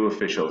ground for new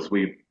officials.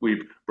 We've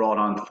brought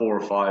on 4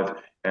 or 5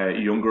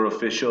 younger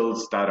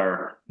officials that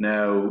are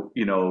now,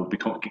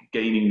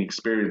 gaining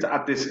experience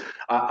at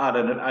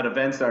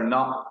events that are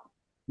not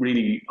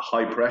really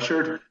high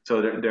pressured,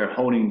 so they're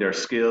honing their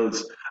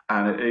skills,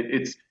 and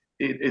it's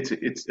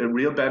a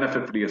real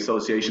benefit for the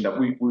association that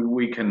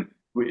we can.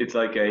 It's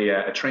like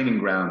a training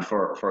ground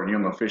for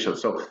young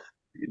officials. So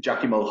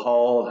Jackie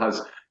Mulhall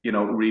has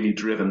really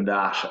driven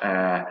that.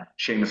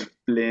 Seamus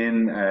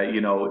Flynn,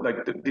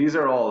 these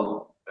are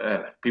all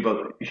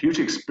people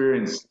hugely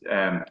experienced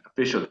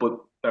officials,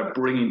 but they're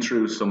bringing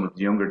through some of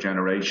the younger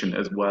generation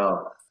as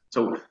well.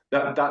 So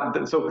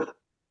so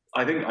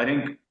I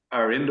think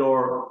our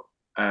indoor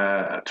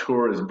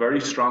tour is very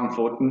strong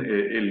footing.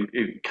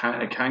 It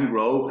can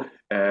grow.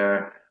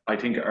 I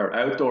think our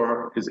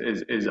outdoor is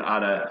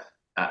at a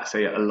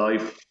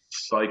life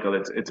cycle.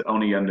 It's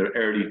only under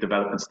early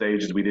development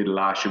stages. We did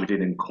last year. We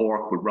did in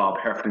Cork with Rob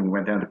Heffernan. We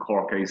went down to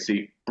Cork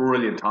AC.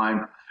 Brilliant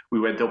time.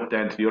 We went up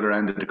down to the other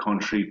end of the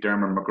country,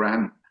 Dermot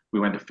McGrahan. We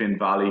went to Finn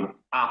Valley.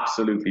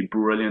 Absolutely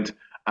brilliant.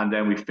 And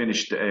then we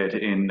finished it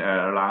in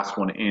our last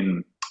one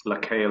in La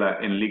Cala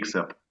in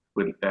Leixlip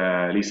with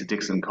Lisa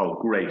Dixon called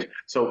Great.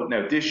 So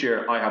now this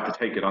year I have to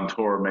take it on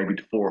tour maybe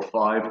to 4 or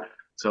 5.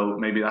 So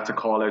maybe that's a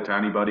call out to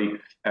anybody,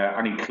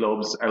 any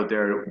clubs out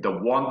there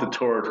that want the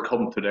tour to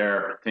come to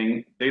their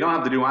thing. They don't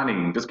have to do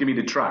anything. Just give me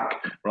the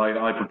track, right?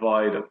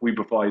 We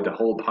provide the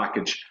whole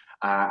package,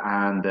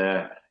 and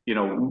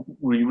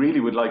we really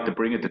would like to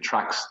bring it to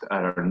tracks that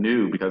are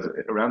new, because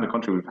around the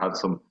country we've had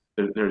some.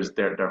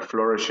 They're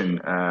flourishing,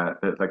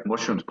 like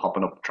mushrooms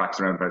popping up tracks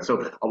around about.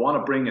 So I want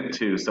to bring it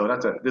too. So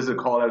this is a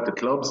call out to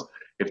clubs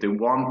if they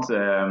want.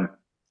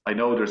 I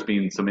know there's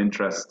been some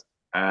interest.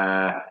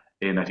 I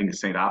think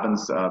St.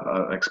 Albans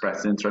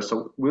expressed interest,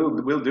 so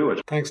we'll do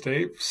it. Thanks,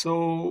 Dave.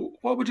 So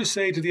what would you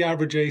say to the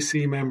average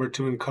AC member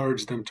to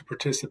encourage them to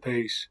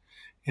participate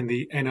in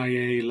the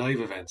NIA live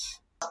events?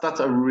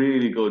 That's a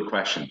really good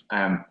question.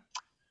 Our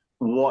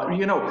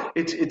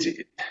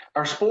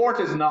sport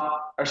is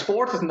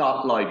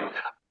not like,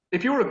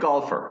 if you were a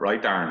golfer,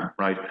 right, Darren,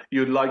 right,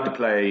 you'd like to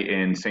play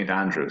in St.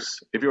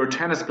 Andrews. If you're a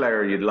tennis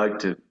player, you'd like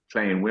to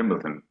play in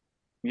Wimbledon.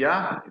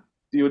 Yeah.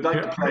 You would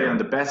like to play on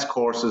the best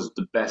courses,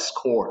 the best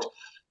court,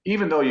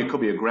 even though you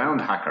could be a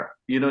ground hacker.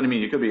 You know what I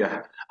mean? You could be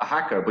a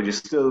hacker, but you'll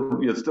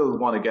still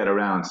want to get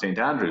around St.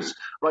 Andrews,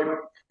 right?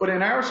 But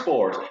in our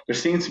sport, there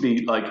seems to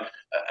be like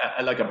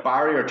a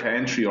barrier to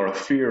entry, or a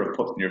fear of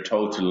putting your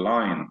toe to the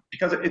line,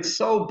 because it's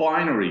so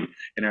binary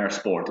in our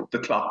sport. The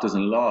clock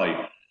doesn't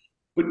lie.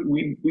 But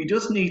we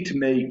just need to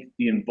make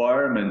the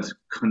environment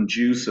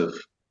conducive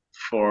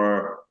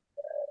for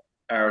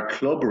our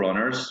club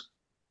runners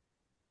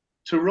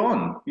to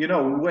run.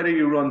 Whether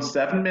you run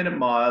 7-minute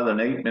mile, an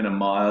 8-minute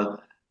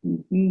mile,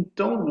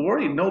 don't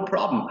worry, no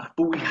problem.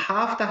 But we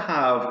have to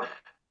have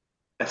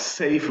a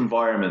safe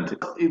environment.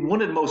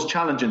 One of the most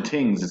challenging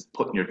things is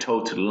putting your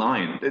toe to the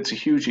line. It's a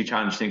hugely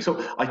challenging thing.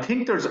 So I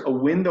think there's a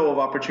window of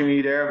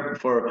opportunity there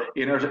for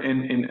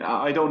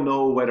I don't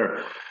know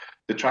whether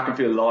the Track and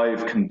Field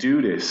Live can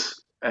do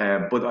this,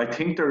 but I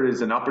think there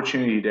is an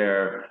opportunity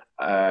there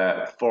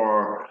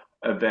for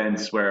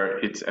events where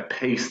it's a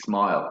paced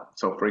mile.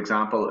 So, for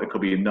example, it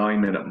could be a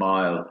 9-minute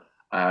mile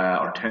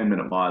or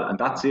 10-minute mile, and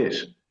that's it.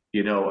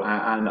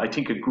 And I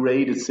think a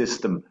graded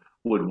system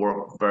would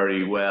work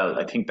very well.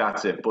 I think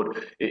that's it. But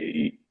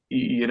it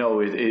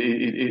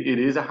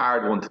is a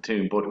hard one to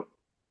tune. But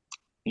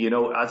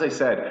as I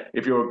said,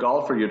 if you're a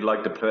golfer, you'd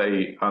like to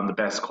play on the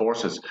best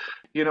courses.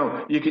 You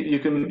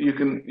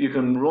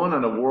can run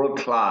on a world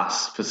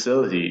class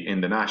facility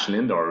in the National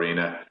Indoor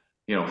Arena,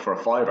 for a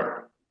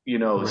 $5.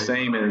 Right.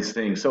 Same as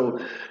thing. So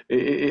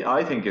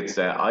I think it's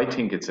a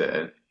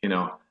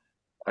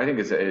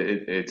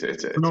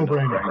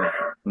no-brainer.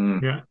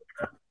 Yeah,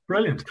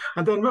 brilliant.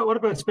 And then what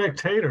about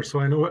spectators? So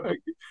I know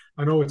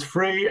it's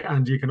free,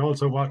 and you can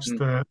also watch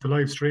the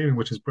live streaming,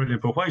 which is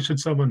brilliant. But why should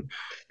someone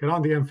get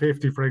on the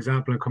M50, for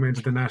example, and come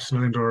into the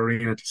National Indoor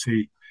Arena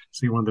to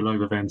see one of the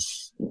live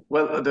events?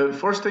 Well, the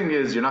first thing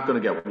is you're not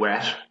going to get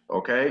wet,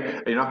 okay?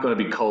 You're not going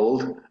to be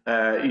cold.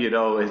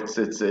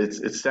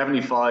 It's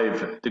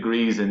 75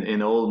 degrees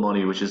in Old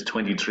Money, which is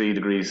 23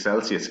 degrees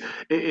Celsius.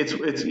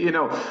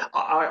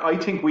 I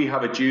think we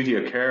have a duty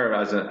of care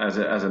as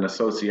an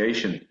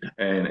association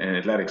in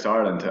Athletics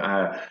Ireland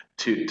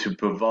to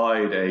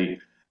provide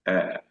a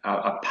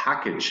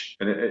package.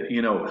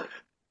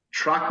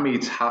 Track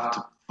meets have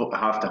to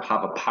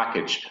have a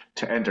package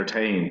to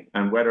entertain,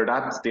 and whether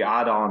that's the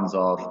add-ons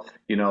of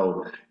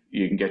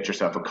you can get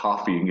yourself a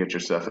coffee, you can get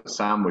yourself a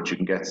sandwich, you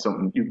can get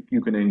something,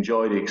 you can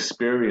enjoy the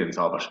experience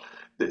of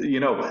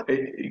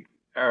it.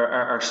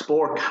 Our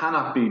sport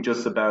cannot be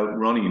just about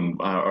running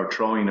or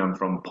throwing them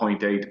from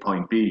point A to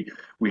point B.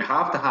 We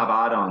have to have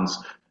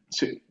add-ons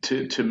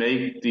to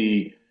make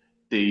the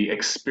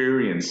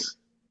experience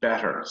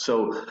better.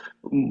 So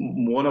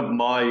one of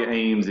my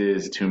aims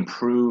is to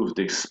improve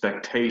the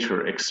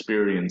spectator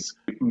experience.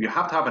 You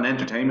have to have an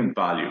entertainment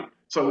value.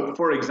 So,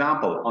 for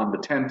example, on the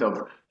 10th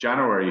of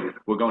January,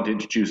 we're going to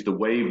introduce the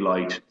wave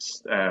light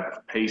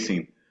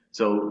pacing.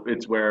 So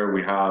it's where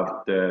we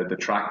have the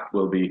track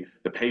will be,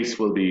 the pace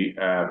will be,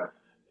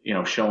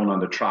 shown on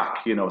the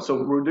track.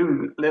 So we're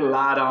doing little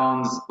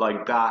add-ons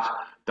like that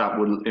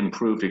will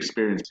improve the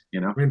experience.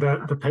 I mean,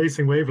 the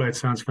pacing wavelight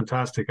sounds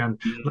fantastic. And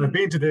I've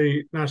been to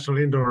the National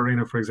Indoor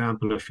Arena, for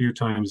example, a few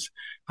times,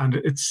 and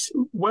it's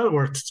well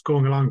worth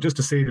going along just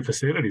to see the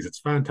facilities. It's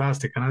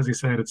fantastic. And as you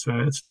said, it's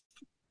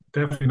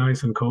definitely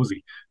nice and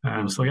cozy.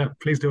 So yeah,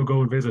 please do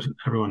go and visit,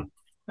 everyone.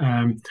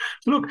 So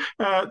look,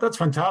 that's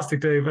fantastic,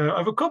 Dave. I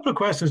have a couple of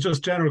questions,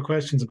 just general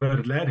questions about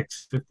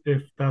athletics,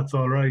 if that's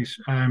all right.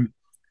 I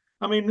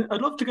mean,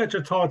 I'd love to get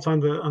your thoughts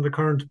on the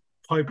current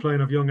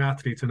pipeline of young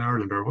athletes in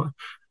Ireland, or what?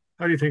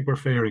 How do you think we're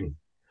faring?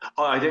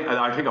 Oh, I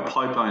think a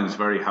pipeline is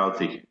very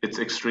healthy. It's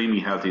extremely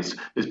healthy.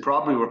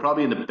 We're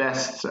probably in the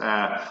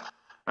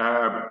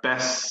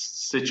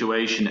best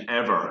situation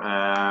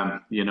ever.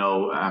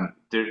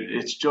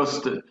 It's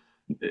just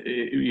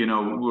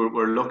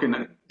we're looking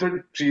at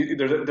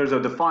there's a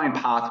defined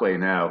pathway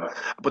now,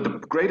 but the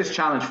greatest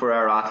challenge for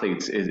our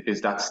athletes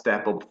is that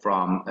step up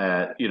from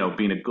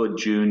being a good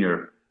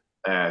junior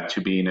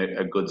to being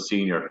a good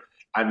senior.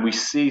 And we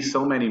see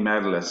so many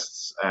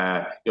medalists,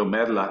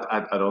 medal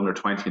at under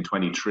 20 and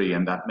 23,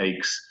 and that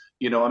makes,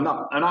 I'm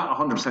not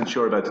 100%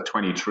 sure about the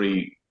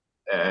 23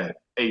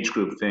 age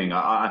group thing.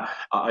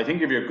 I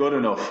think if you're good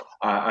enough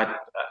at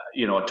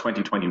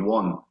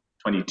 2021,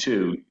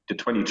 22, the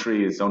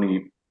 23 is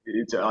only.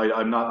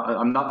 I'm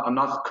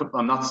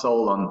not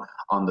sold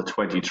on the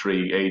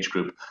 23 age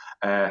group,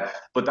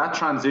 but that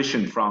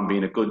transition from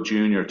being a good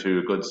junior to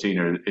a good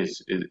senior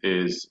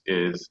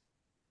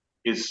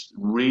is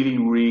really,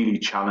 really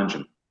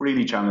challenging.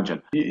 Really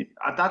challenging.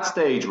 At that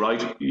stage,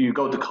 right, you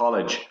go to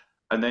college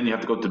and then you have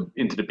to go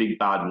into the big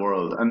bad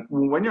world. And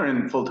when you're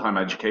in full-time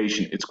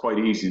education, it's quite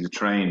easy to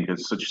train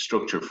because it's such a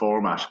structured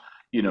format.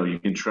 You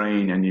can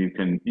train and you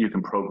can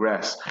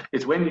progress.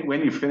 It's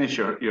when you finish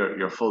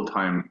your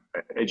full-time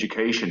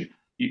education,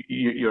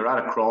 you're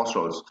at a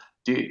crossroads.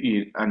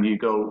 And you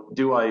go,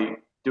 do I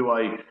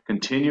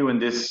continue in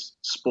this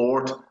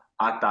sport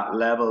at that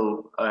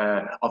level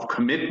of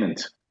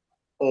commitment?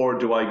 Or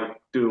do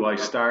I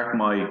start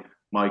my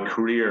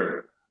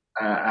career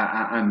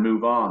and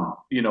move on,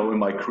 in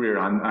my career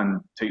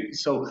and take,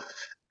 so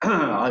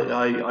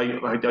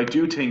I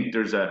do think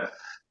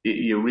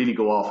you really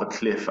go off a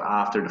cliff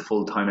after the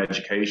full-time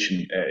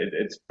education.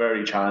 It's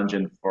very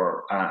challenging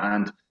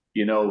and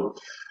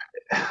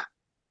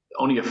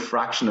only a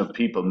fraction of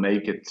people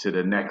make it to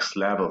the next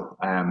level.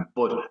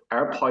 But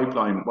our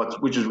pipeline,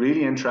 which is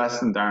really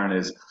interesting, Darren,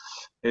 is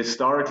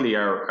historically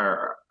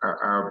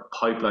our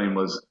pipeline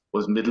was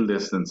middle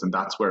distance, and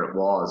that's where it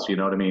was. You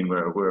know what I mean?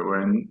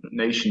 We're a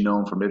nation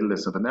known for middle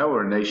distance, but now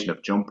we're a nation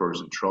of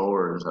jumpers and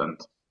throwers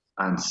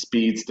and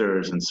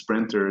speedsters and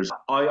sprinters.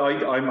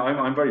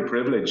 I'm very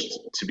privileged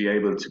to be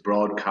able to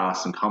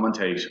broadcast and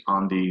commentate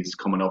on these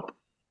coming up.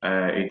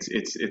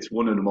 It's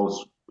one of the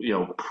most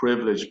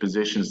privileged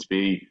positions to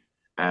be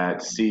to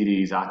see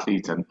these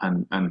athletes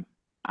and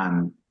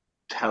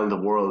tell the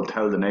world,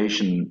 tell the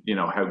nation,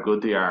 how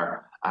good they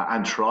are.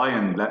 And try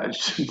and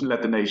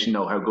let the nation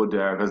know how good they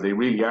are, because they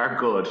really are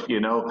good.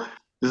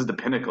 This is the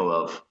pinnacle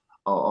of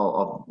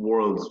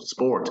world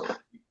sport.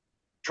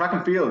 Track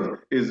and field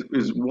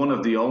is one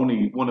of the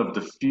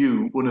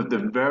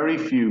very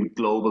few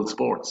global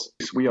sports.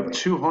 We have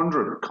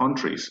 200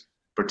 countries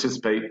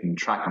participate in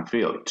track and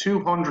field.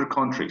 200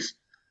 countries,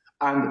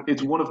 and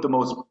it's one of the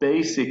most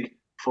basic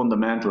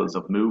fundamentals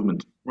of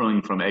movement,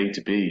 running from A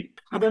to B.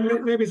 And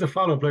then maybe as a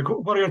follow-up,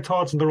 what are your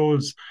thoughts on the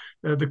roles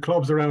the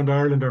clubs around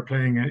Ireland are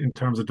playing in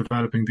terms of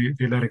developing the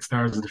athletic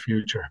stars of the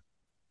future?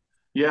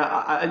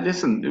 Yeah,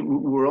 listen,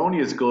 we're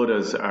only as good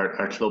as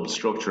our club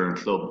structure and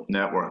club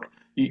network.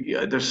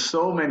 There's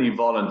so many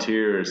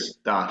volunteers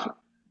that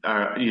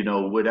are,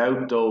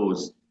 without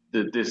those,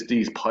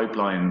 these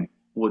pipeline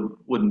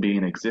wouldn't be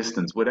in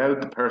existence.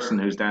 Without the person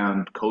who's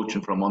down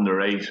coaching from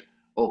under 8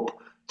 up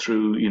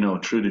through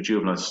the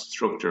juvenile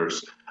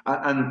structures,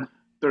 and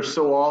it's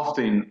so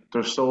often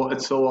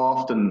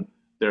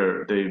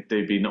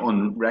they've been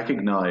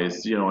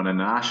unrecognised, on a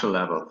national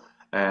level.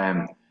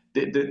 I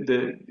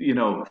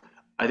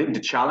think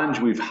the challenge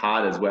we've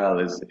had as well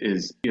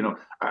is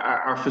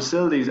our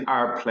facilities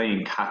are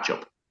playing catch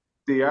up.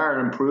 They are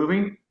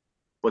improving,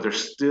 but they're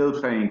still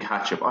playing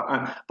catch up.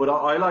 But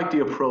I like the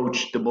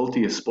approach, the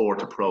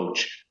multi-sport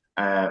approach,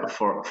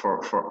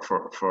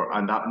 for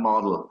and that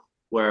model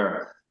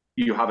where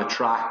you have a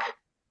track,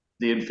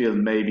 the infield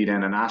maybe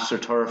then an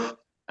AstroTurf,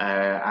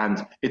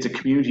 and it's a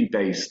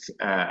community-based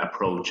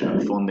approach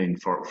and funding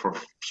for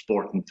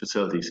sporting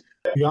facilities.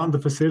 Beyond the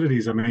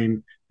facilities, I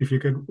mean, if you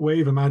could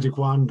wave a magic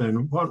wand,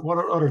 then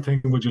what other thing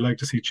would you like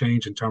to see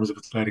change in terms of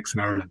athletics in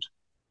Ireland?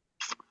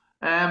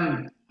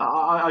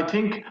 I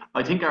think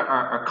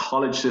our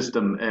college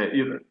system,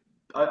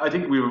 I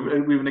think we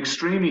have an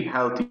extremely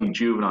healthy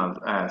juvenile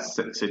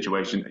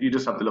situation. You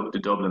just have to look at the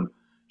Dublin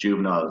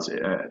juveniles,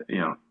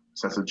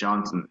 Cecil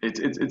Johnson.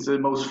 It's the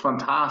most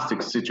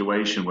fantastic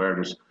situation where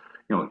there's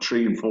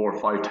 3 and 4,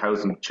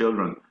 5,000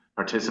 children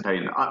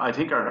participating. I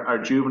think our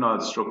juvenile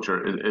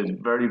structure is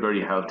very,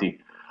 very healthy.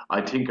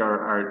 I think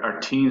our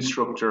teen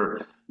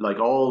structure, like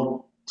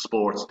all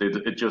sports,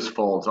 it just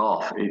falls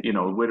off. It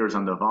withers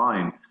on the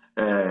vine.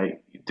 I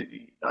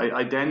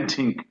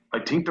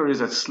think there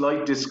is a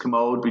slight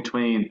discommode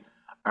between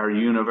our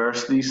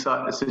university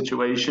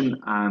situation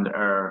and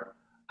our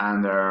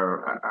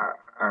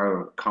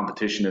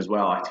competition as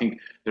well. I think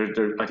there's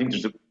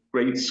a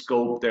great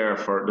scope there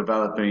for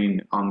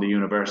developing on the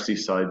university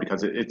side,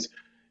 because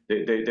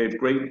they've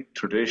great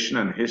tradition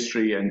and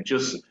history, and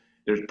just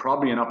there's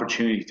probably an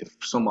opportunity to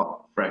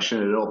somewhat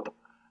freshen it up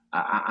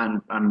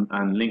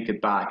and link it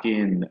back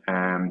in.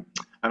 And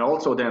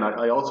also then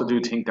I also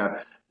do think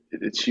that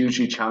it's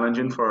hugely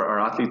challenging for our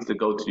athletes to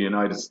go to the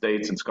United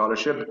States in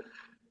scholarship.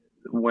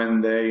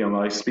 When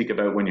I speak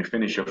about when you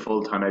finish your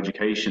full-time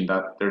education,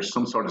 that there's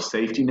some sort of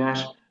safety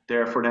net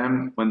there for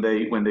them when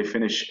they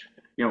finish.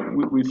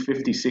 We've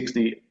 50,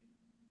 60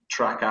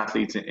 track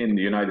athletes in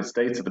the United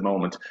States at the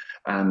moment,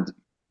 and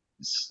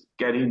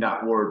getting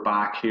that word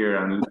back here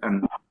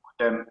and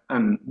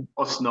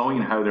us knowing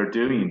how they're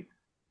doing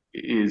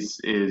is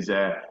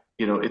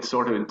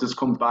it just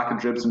comes back in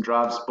dribs and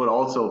drabs. But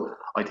also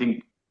I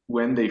think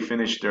when they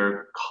finish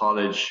their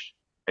college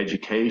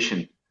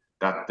education,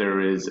 that there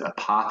is a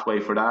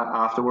pathway for that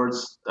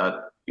afterwards, that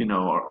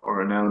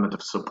or an element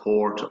of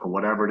support or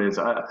whatever it is.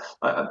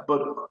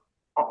 But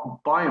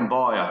by and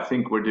by, I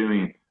think we're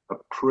doing a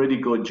pretty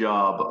good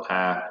job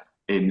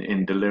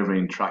in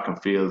delivering track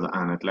and field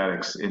and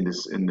athletics in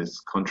this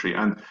country.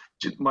 And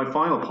my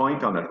final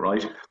point on it,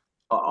 right?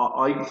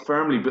 I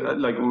firmly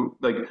like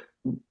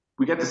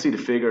we get to see the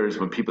figures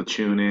when people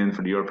tune in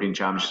for the European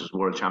Championships,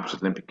 World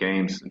Championships, Olympic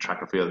Games, and track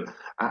and field.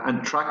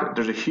 And track,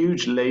 there's a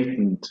huge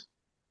latent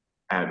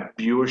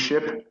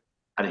viewership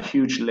and a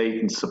huge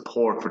latent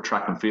support for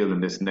track and field in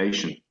this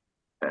nation.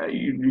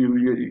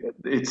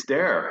 It's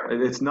there.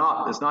 It's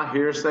not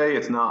hearsay.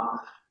 It's not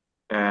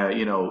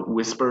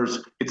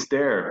whispers. It's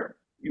there.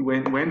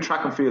 When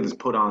track and field is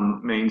put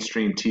on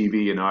mainstream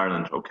TV in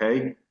Ireland,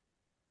 okay,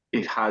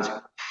 it has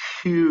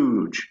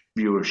huge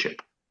viewership.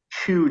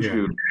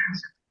 Viewership.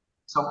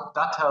 So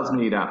that tells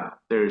me that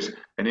there's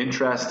an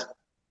interest.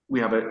 We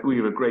have a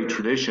great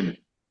tradition,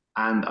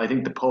 and I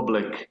think the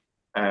public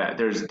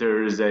there's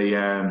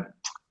an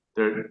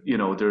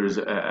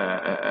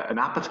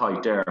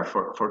appetite there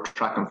for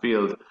track and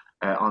field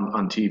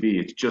on TV.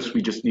 It's just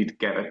we just need to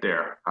get it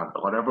there, and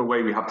whatever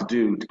way we have to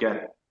do to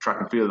get track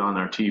and field on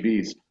our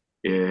TVs.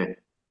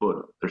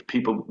 But there's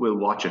people will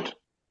watch it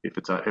if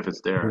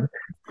it's there.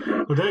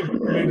 Well, Dave,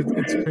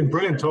 it's been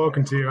brilliant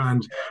talking to you,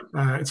 and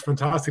it's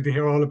fantastic to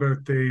hear all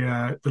about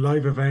the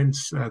live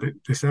events.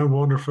 They sound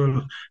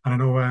wonderful, and I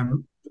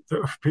know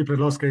the people at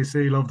Lusk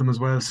AC love them as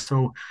well.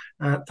 So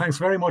thanks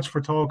very much for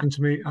talking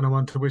to me, and I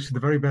want to wish you the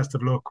very best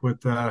of luck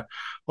with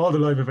all the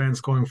live events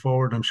going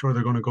forward. I'm sure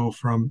they're going to go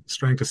from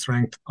strength to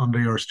strength under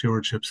your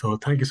stewardship. So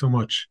thank you so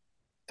much.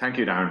 Thank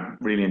you, Darren.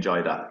 Really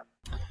enjoyed that.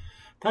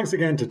 Thanks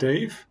again to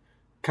Dave.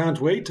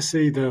 Can't wait to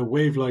see the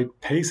Wavelight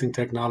pacing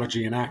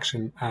technology in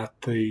action at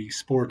the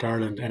Sport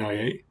Ireland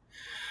NIA.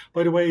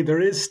 By the way,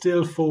 there is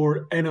still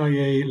 4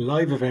 NIA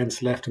live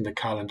events left in the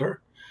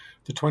calendar.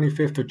 The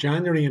 25th of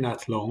January in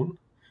Athlone,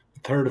 the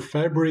 3rd of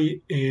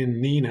February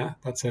in NIA,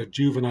 that's a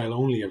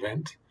juvenile-only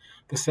event,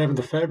 the 7th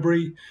of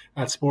February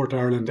at Sport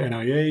Ireland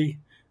NIA,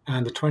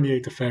 and the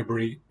 28th of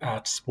February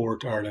at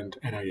Sport Ireland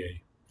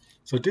NIA.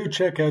 So do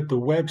check out the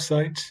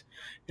website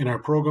in our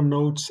programme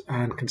notes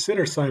and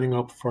consider signing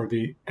up for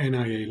the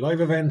NIA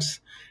live events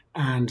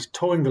and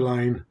towing the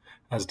line,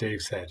 as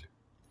Dave said.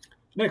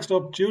 Next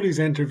up, Julie's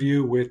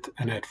interview with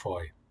Annette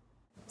Foy.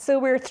 So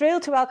we're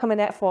thrilled to welcome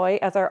Annette Foy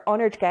as our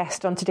honoured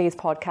guest on today's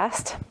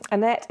podcast.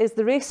 Annette is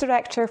the race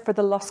director for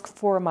the Lusk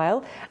 4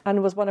 Mile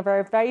and was one of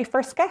our very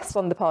first guests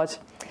on the pod.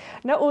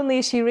 Not only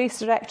is she race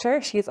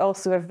director, she is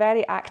also a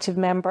very active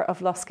member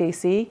of Lusk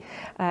AC.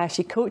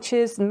 She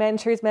coaches,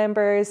 mentors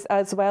members,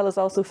 as well as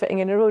also fitting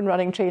in her own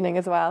running training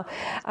as well.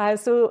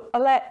 So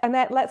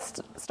Annette,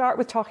 let's start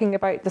with talking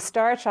about the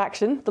star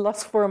attraction, the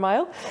Lusk 4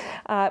 Mile.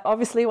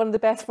 Obviously one of the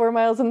best 4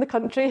 miles in the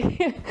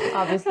country.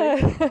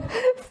 Obviously.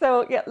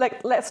 So yeah,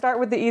 let's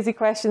start with the easy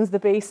questions, the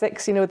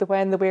basics, the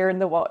when, the where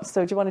and the what.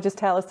 So do you want to just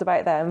tell us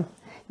about them?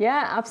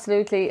 Yeah,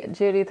 absolutely.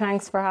 Julie,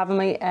 thanks for having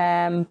me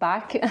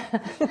back.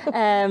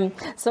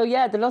 So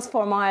yeah, the Lusk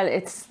 4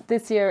 Mile,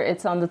 this year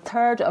it's on the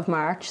 3rd of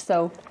March.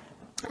 So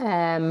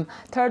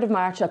 3rd of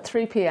March at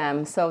 3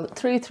 p.m. So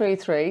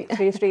 333.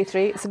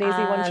 333. It's an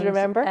easy one to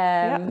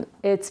remember.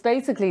 It's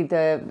basically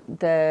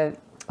the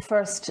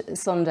first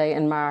Sunday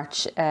in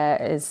March.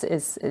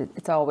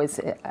 It's always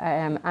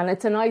and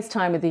it's a nice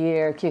time of the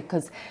year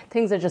because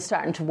things are just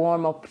starting to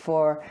warm up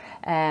for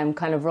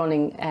kind of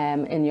running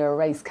in your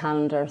race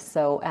calendar.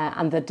 So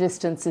and the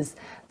distance is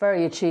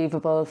very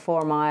achievable,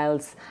 4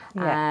 miles,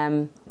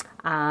 and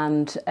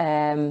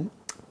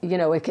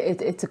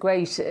it's a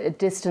great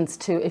distance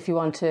to, if you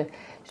want to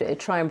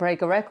try and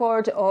break a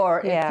record,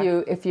 or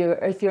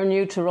if you're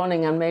new to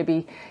running and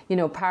maybe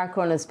park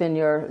run has been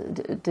your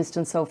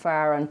distance so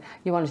far and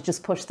you want to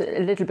just push a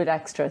little bit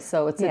extra,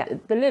 so it's a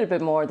little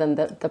bit more than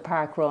the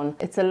park run.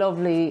 It's a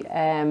lovely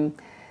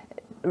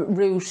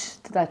route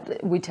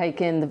that we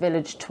take in the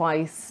village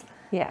twice.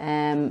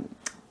 It's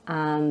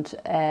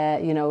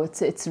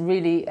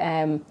really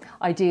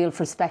ideal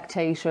for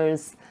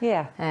spectators.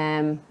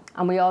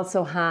 And we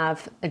also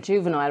have a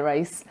juvenile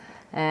race.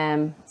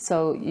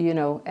 So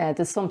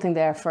there's something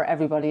there for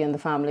everybody in the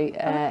family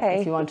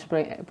if you want to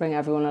bring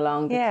everyone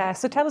along.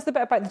 So tell us a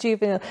bit about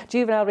the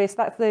juvenile race.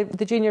 That's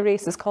the junior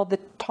race is called the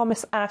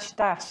Thomas Ashe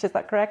Dash, is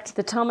that correct?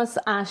 The Thomas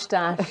Ashe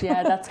Dash,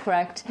 yeah, that's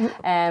correct.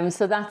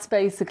 So that's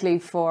basically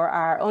for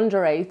our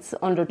under 8s,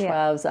 under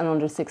 12s and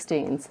under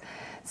 16s.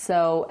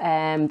 So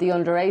the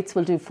under 8s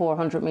will do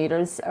 400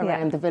 metres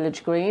around the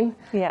village green,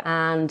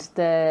 and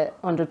the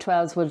under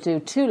 12s will do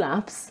 2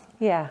 laps,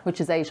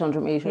 which is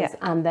 800 metres,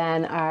 and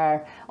then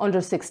our under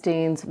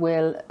 16s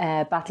will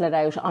battle it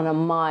out on a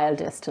mile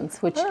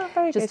distance, which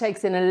just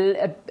takes in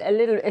a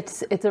little.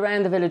 It's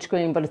around the village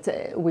green, but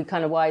we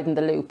kind of widen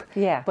the loop.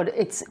 But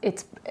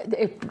it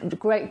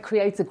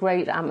creates a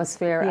great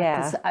atmosphere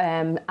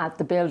at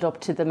the build up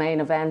to the main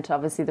event,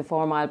 obviously the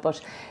 4 mile, but.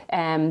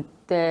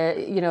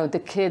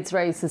 The kids'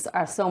 races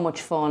are so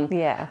much fun,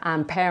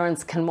 and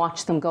parents can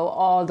watch them go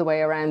all the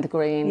way around the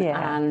green,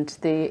 and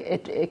the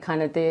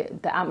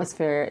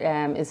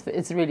atmosphere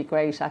is really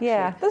great.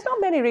 Actually, there's not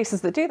many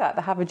races that do that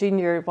have a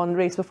junior one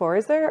race before,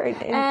 is there?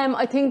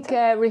 I think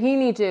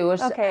Raheny do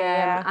it.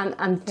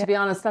 And to be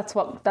honest, that's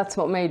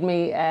what made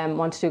me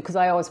want to do, because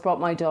I always brought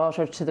my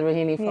daughter to the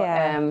Raheny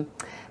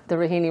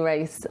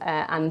race,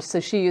 and so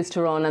she used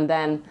to run, and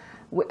then.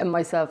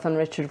 Myself and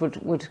Richard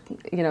would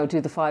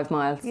do the 5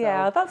 miles.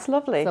 So, that's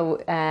lovely.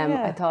 So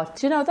I thought,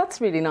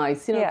 that's really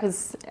nice,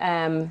 because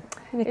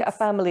it's a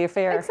family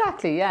affair.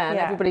 Exactly, and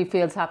everybody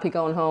feels happy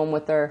going home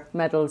with their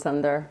medals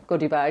and their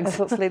goodie bags. And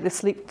hopefully they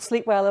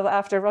sleep well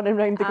after running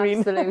around the green.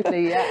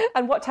 Absolutely, yeah.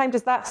 And what time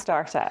does that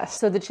start at?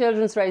 So the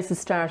children's races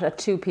start at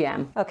 2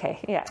 p.m. Okay,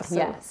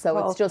 So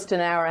it's just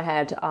an hour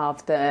ahead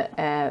of the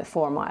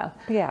 4 mile.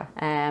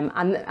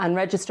 And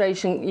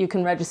registration, you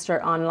can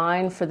register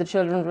online for the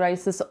children's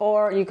races,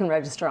 or you can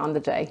register on the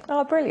day.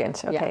 Oh,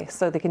 brilliant. Okay,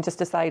 so they can just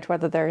decide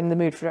whether they're in the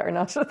mood for it or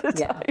not at the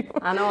time.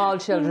 And all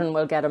children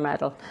will get a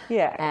medal.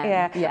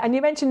 And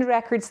you mentioned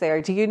records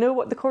there. Do you know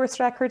what the course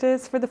record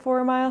is for the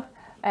 4 mile?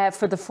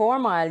 For the 4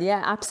 mile,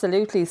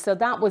 absolutely. So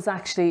that was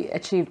actually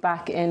achieved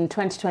back in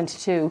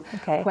 2022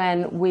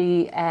 when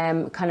we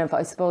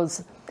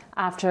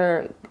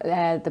after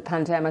the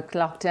pandemic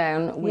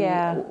lockdown,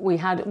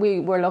 we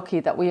were lucky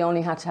that we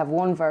only had to have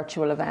one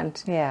virtual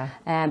event.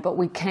 But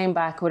we came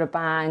back with a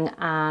bang,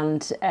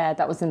 and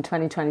that was in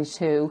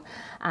 2022.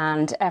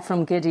 And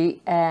Ephraim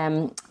Giddy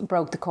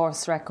broke the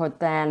course record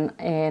then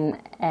in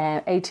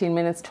 18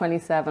 minutes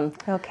 27.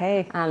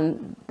 Okay.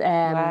 And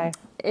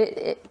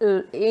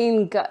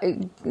Ian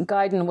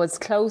Guyden was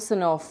close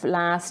enough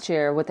last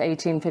year with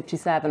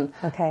 18:57.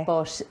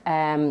 But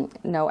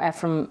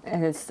Ephraim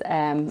has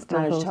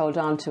managed to hold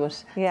on to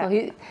it.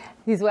 So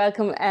he's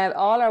welcome.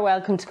 All are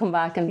welcome to come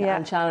back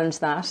and challenge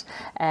that.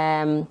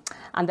 And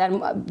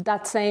then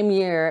that same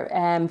year,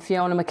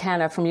 Fiona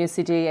McKenna from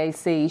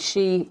UCD-AC,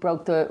 she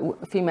broke the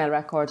female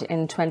record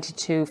in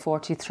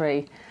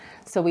 22:43.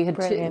 So we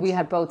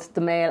had both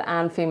the male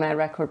and female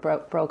record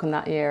broken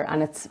that year,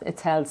 and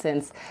it's held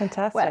since.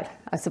 Fantastic. Well,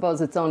 I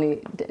suppose it's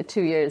only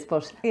 2 years,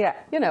 but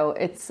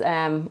it's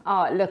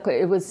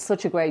it was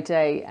such a great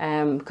day,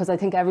 because I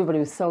think everybody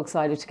was so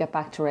excited to get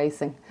back to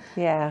racing.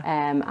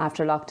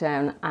 After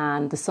lockdown,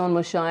 and the sun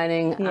was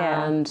shining,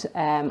 and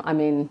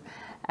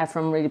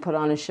Ephraim really put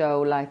on a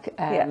show.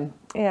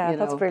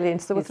 That's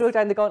brilliant. So we'll throw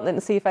down the gauntlet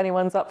and see if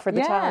anyone's up for the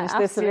challenge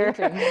this year.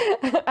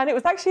 And it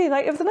was actually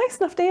it was a nice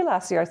enough day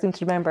last year, I seem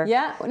to remember.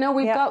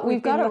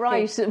 We've got it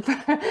right.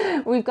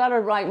 We've got it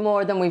right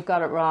more than we've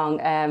got it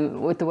wrong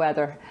with the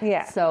weather.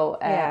 So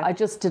I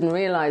just didn't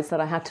realise that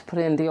I had to put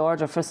in the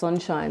order for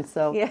sunshine.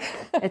 So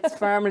it's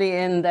firmly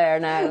in there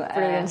now.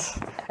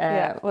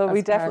 Brilliant. Well,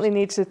 we definitely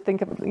need to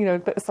think of a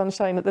bit of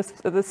sunshine at this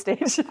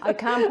stage. I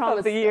can't promise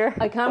of the year.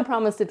 I can't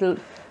promise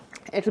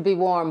it'll be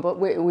warm, but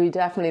we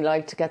definitely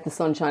like to get the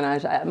sunshine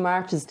out.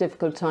 March is a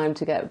difficult time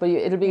to get, but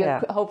it'll be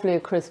hopefully a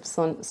crisp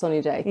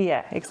sunny day.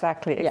 Yeah,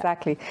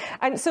 exactly.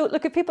 And so,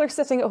 look, if people are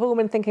sitting at home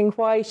and thinking,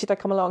 why should I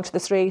come along to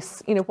this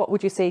race? What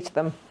would you say to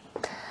them?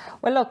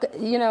 Well, look,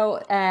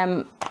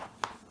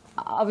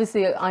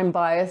 obviously I'm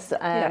biased,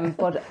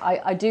 but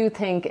I do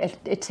think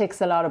it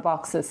ticks a lot of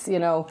boxes.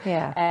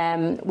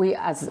 We,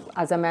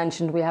 as I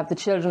mentioned, we have the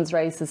children's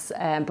races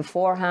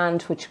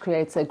beforehand, which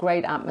creates a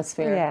great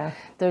atmosphere.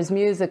 There's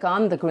music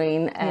on the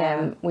green.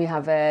 We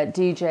have a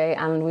DJ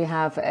and we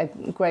have a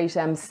great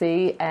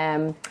MC,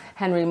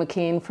 Henry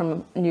McKean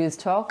from News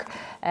Talk.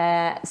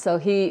 So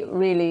he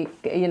really,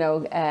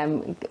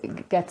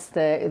 gets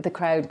the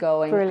crowd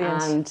going.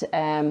 Brilliant.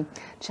 And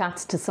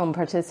chats to some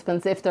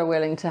participants if they're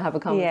willing to have a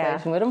conversation.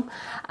 chatting with him.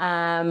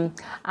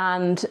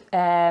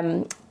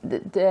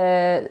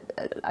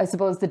 I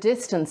suppose the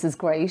distance is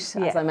great,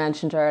 as I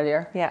mentioned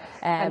earlier. Yeah.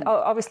 And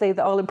obviously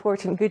the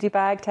all-important goodie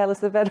bag, tell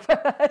us a bit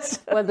about it.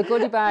 Well, the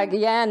goodie bag,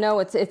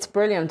 it's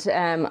brilliant.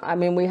 I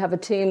mean, we have a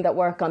team that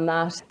work on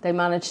that. They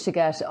manage to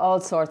get all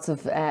sorts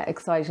of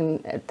exciting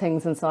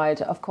things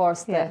inside. Of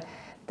course,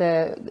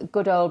 the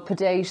good old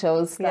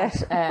potatoes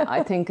that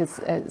I think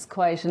is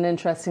quite an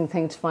interesting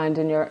thing to find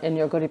in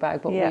your goodie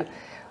bag. But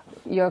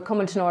you're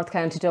coming to North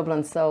County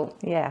Dublin, so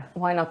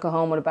why not go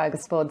home with a bag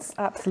of spuds?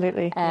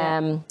 Absolutely.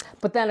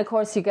 But then, of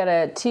course, you get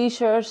a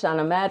T-shirt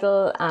and a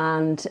medal,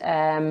 and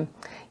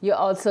you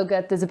also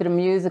get, there's a bit of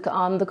music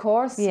on the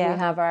course. We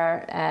have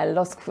our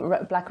Lusk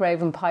Black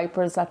Raven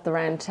Pipers at the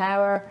Round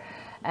Tower.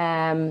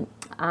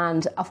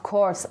 And of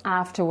course,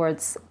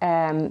 afterwards,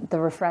 the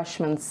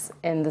refreshments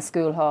in the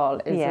school hall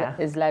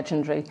is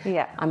legendary.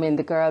 I mean,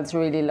 the girls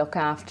really look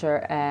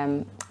after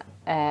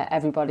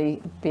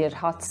everybody, be it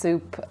hot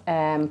soup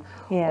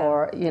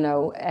or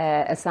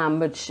a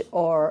sandwich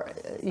or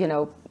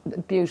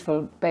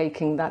beautiful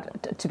baking.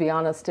 That, to be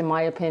honest, in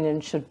my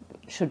opinion, should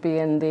be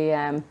in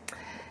the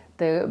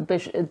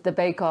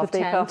bake-off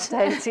tent.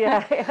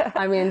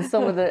 I mean,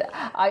 some of the...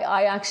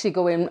 I actually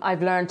go in...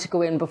 I've learned to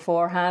go in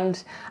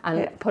beforehand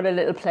and put a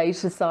little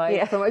plate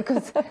aside from it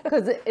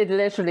because it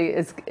literally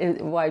is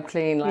wiped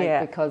clean,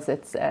 because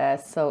it's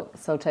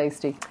so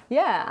tasty.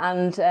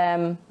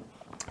 And...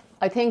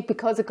 I think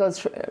because it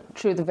goes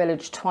through the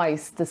village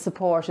twice, the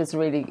support is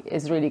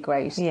really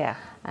great.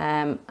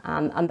 And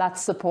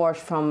that's support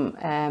from,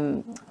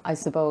 I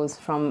suppose,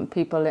 from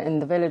people in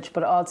the village,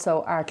 but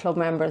also our club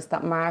members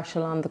that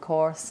marshal on the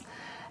course.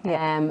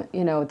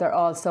 They're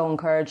all so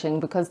encouraging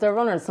because they're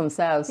runners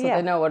themselves, so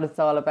they know what it's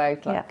all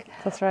about.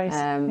 That's right.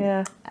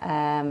 And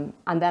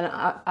then,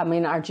 I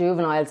mean, our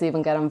juveniles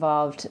even get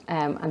involved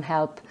and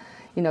help.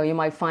 You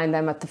might find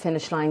them at the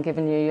finish line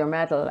giving you your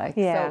medal.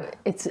 So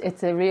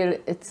it's a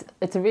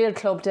real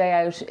club day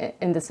out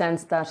in the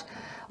sense that,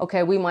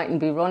 okay, we mightn't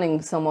be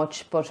running so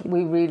much, but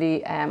we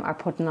really are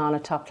putting on a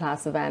top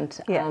class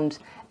event, and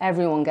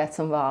everyone gets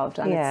involved,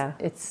 and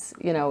it's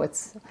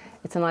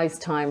a nice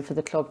time for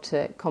the club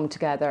to come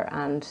together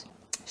and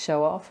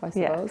show off, I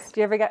suppose. Do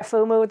you ever get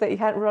FOMO that you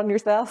can't run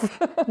yourself?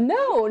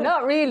 No,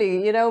 not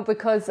really,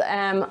 because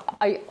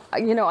I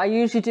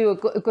usually do a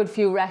good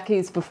few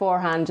recce's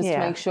beforehand just to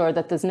make sure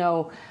that there's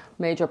no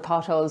major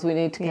potholes we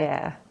need to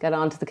get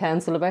on to the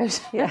council about.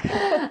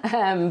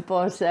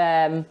 But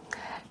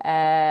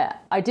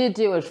I did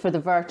do it for the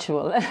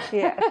virtual.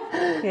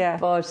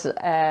 But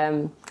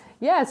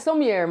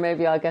some year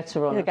maybe I'll get to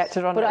run it.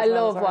 But I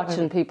love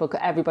watching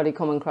everybody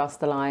coming across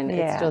the line.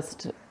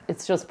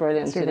 It's just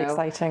brilliant. It's really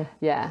exciting.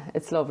 Yeah,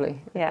 it's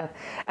lovely. Yeah.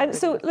 And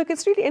so, look,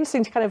 it's really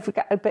interesting to kind of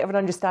get a bit of an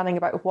understanding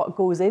about what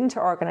goes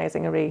into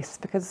organising a race,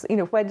 because,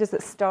 when does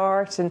it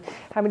start and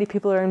how many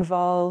people are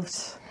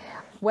involved?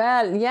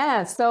 Well,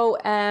 so,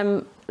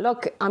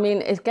 look, I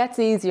mean, it gets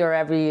easier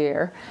every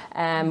year,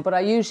 but I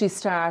usually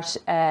start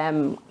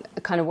kind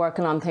of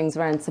working on things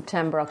around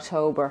September,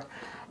 October,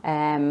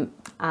 and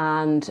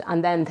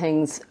then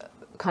things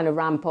kind of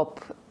ramp up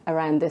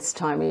around this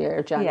time of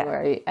year,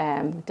 January,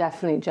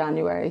 definitely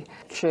January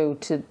through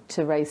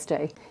to race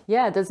day.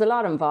 There's a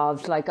lot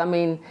involved,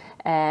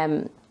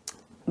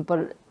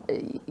 but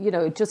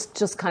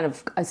just kind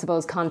of, I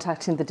suppose,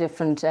 contacting the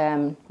different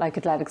like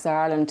Athletics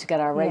Ireland to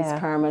get our race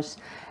permit.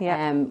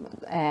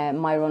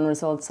 My run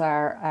results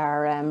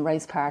are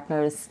race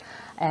partners,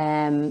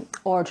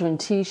 ordering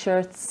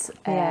T-shirts,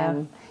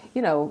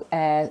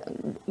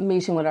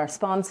 meeting with our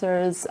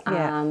sponsors,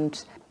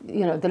 and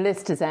the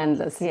list is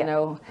endless,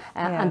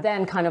 and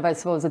then kind of, I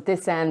suppose, at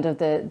this end of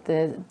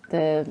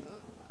the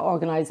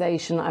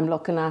organisation, I'm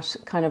looking at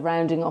kind of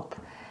rounding up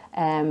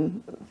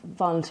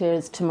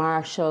volunteers to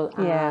marshal,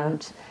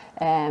 and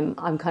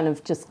I'm kind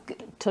of just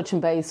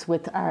touching base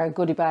with our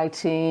goodie bag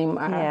team,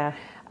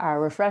 our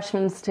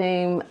refreshments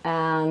team,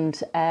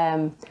 and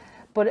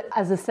but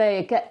as I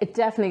say, it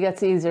definitely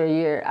gets easier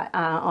year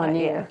on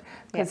year,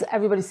 because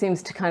everybody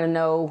seems to kind of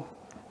know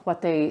what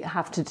they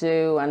have to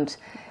do and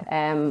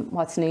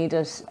what's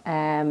needed,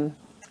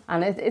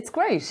 and it's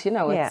great,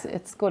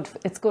 it's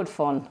good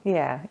fun. Do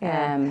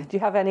you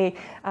have any?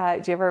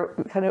 Do you ever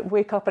kind of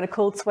wake up in a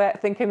cold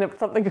sweat thinking that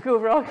something could go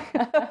wrong?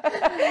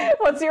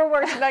 What's your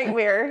worst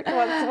nightmare?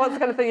 What's the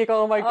kind of thing you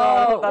go, oh my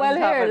god?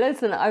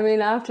 Listen. I mean,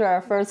 after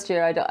our first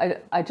year,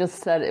 I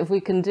just said if we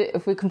can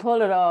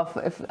pull it off,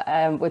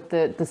 with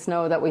the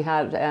snow that we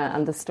had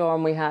and the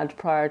storm we had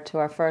prior to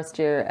our first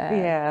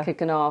year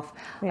kicking off,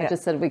 I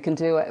just said we can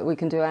do it. We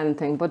can do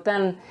anything. But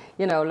then,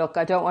 look,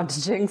 I don't want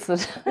to jinx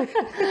it.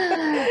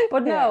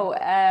 But no,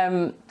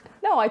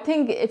 I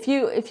think if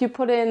you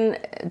put in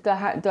the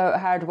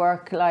hard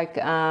work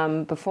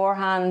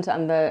beforehand,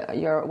 and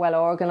you're well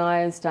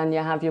organised and you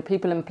have your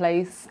people in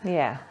place,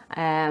 if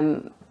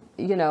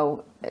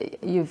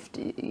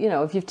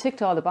you've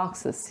ticked all the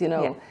boxes,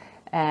 you'll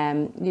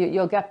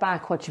get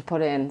back what you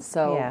put in.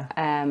 So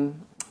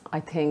I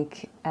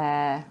think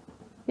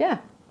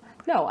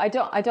No, I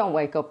don't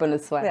wake up in a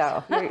sweat.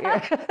 No,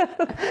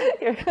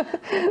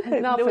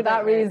 not for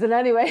that reason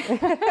anyway.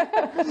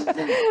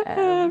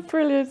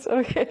 Brilliant.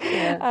 Okay.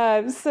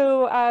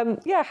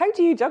 Yeah. How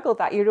do you juggle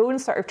that, your own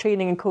sort of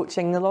training and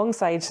coaching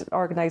alongside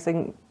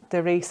organising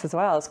the race as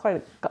well? It's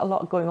got a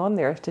lot going on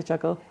there to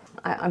juggle.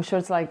 I'm sure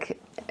it's like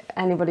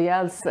anybody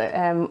else.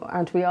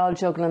 Aren't we all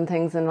juggling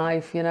things in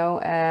life, you know?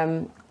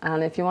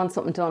 And if you want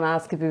something done,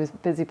 ask a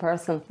busy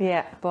person.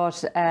 Yeah.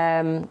 But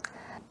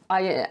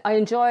I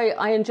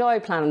enjoy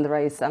planning the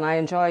race, and I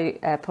enjoy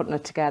putting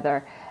it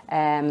together.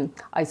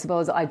 I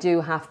suppose I do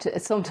have to.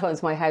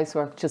 Sometimes my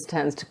housework just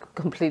tends to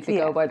completely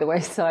go by the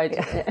wayside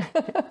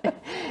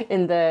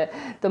in the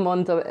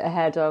month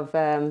ahead of.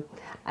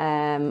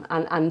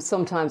 And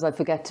sometimes I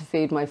forget to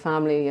feed my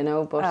family, you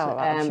know. But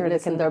sure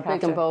listen, they're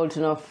big and bold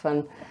enough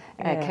and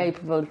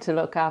capable to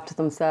look after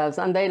themselves,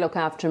 and they look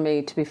after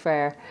me. To be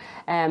fair,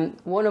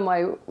 one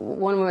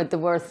of the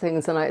worst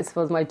things, and I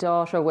suppose my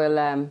daughter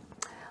will.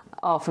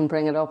 Often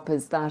bring it up,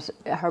 is that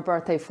her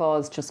birthday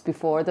falls just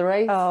before the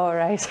race. Oh,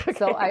 right. Okay.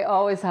 So I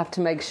always have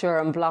to make sure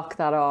and block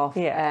that off,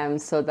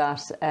 so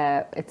that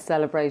it's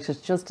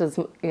celebrated just as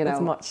as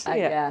much.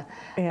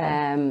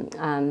 And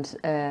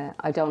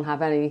I don't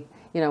have any,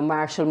 you know,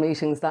 marshal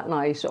meetings that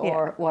night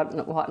or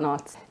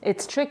whatnot.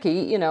 It's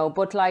tricky, you know,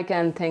 but like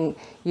anything,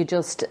 you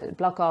just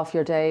block off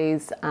your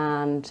days.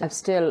 And I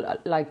still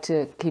like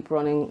to keep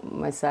running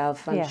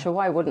myself, and sure,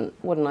 why wouldn't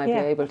I be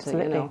able to,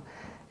 absolutely. you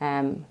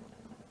know?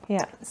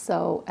 Yeah.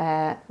 So,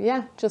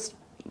 just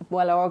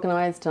well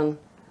organised, and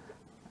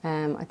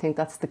I think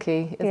that's the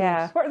key, isn't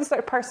it? What are the sort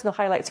of personal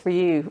highlights for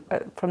you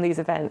from these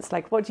events?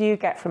 Like, what do you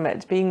get from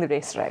it, being the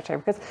race director?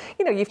 Because,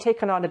 you know, you've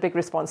taken on a big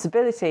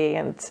responsibility,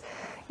 and,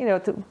 you know,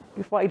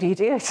 why do you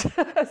do it,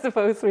 I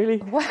suppose, really?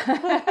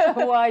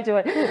 Why do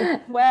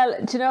I? Well,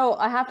 do you know,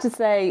 I have to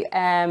say,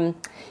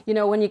 you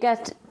know, when you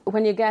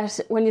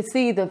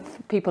see the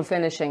people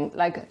finishing,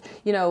 like,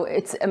 you know,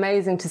 it's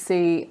amazing to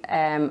see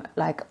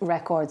like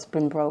records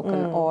been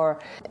broken, or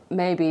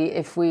maybe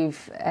if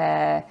we've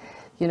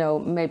you know,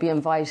 maybe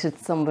invited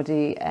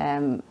somebody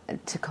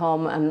to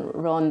come and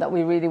run that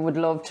we really would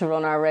love to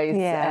run our race.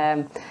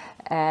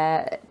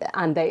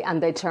 And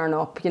they turn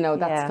up, you know,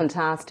 that's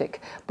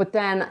fantastic. But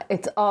then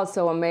it's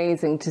also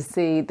amazing to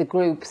see the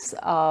groups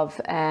of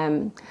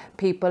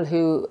people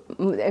who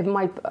it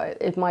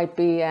might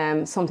be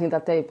something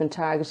that they've been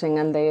targeting,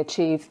 and they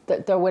achieve.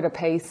 They're with a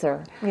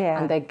pacer,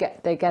 and they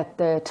get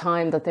the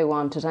time that they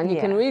wanted, and you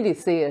can really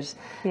see it.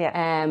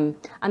 And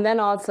then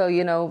also,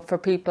 you know, for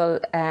people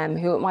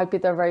who it might be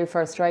their very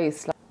first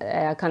race,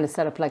 I kind of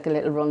set up like a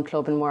little run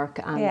club in work,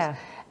 and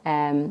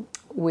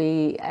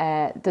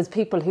there's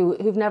people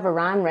who've never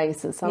ran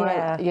races,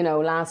 so you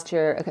know, last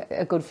year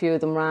a good few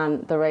of them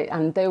ran the race,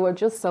 and they were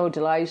just so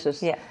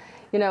delighted,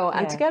 you know,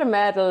 and to get a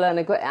medal and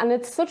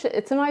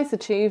it's a nice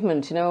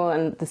achievement, you know,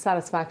 and the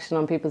satisfaction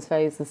on people's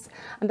faces.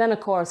 And then of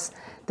course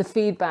the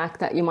feedback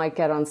that you might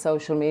get on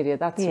social media,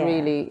 that's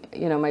really,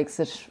 you know, makes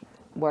it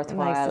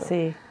worthwhile. Nice to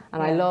see.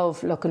 And I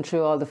love looking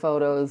through all the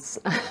photos.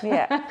 You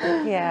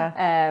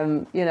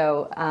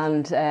know,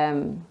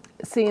 and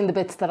seeing the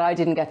bits that I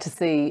didn't get to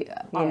see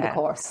on the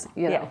course,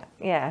 you know.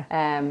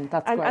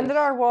 That's great. And there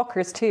are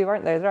walkers too,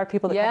 aren't there? There are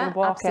people that come and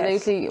walk.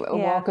 Absolutely.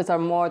 Walkers are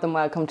more than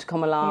welcome to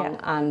come along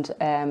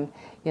and,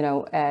 you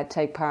know,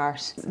 take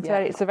part.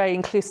 It's a very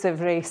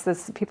inclusive race.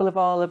 There's people of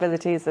all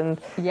abilities,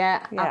 and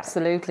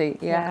absolutely.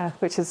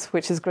 Which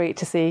is great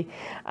to see.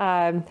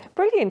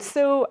 Brilliant.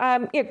 So,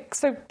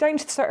 so down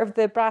to sort of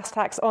the brass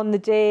tacks on the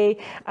day.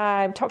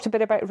 Talked a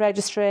bit about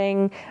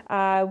registering.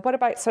 What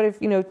about sort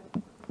of, you know,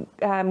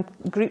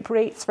 group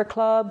rates for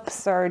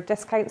clubs or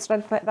discounts or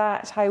anything like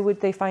that? How would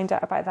they find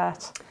out about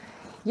that?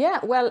 Yeah,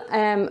 well,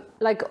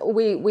 like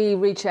we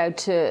reach out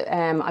to,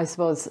 I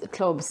suppose,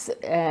 clubs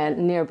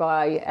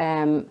nearby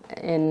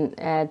in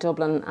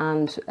Dublin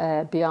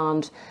and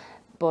beyond,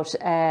 but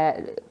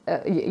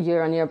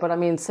year on year. But I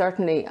mean,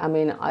 certainly, I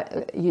mean,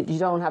 you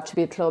don't have to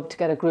be a club to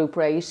get a group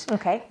rate.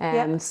 Okay.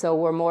 So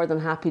we're more than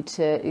happy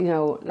to, you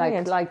know,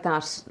 like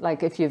that.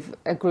 Like if you've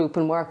a group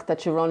in work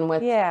that you run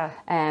with,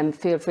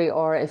 feel free.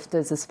 Or if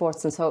there's a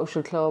sports and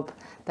social club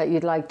that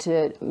you'd like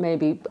to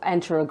maybe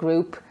enter a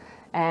group.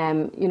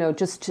 You know,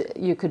 just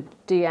you could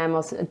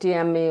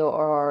DM me,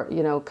 or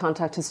you know,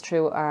 contact us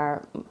through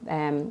our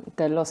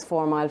the Lusk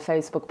 4 Mile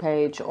Facebook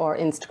page or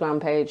Instagram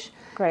page.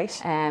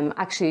 Great.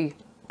 Actually,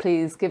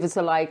 please give us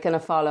a like and a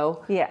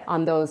follow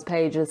on those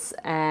pages.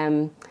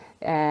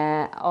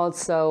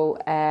 Also,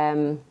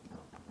 I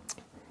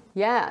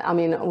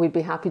mean, we'd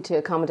be happy to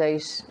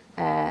accommodate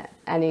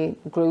any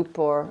group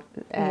or.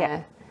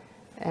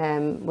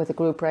 With a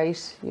group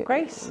rate.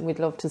 Great. We'd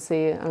love to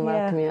see you and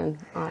welcome you.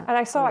 And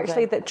I saw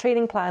actually that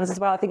training plans as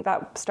well. I think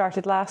that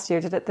started last year.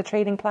 Did it? The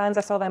training plans?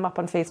 I saw them up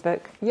on Facebook.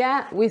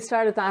 Yeah, we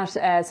started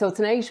that. So it's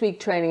an 8-week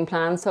training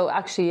plan. So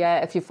actually,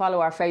 if you follow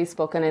our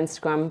Facebook and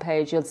Instagram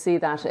page, you'll see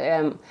that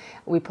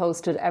we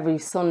post it every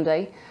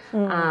Sunday.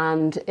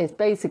 And it's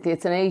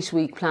an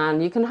 8-week plan.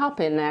 You can hop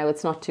in now.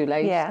 It's not too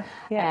late.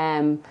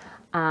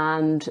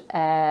 and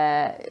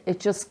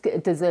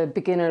there's a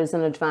beginners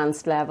and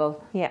advanced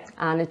level,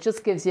 and it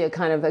just gives you a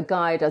kind of a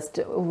guide as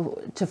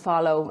to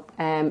follow.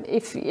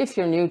 If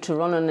you're new to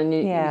running and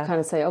you kind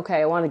of say,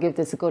 okay, I want to give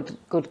this a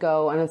good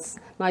go, and it's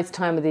a nice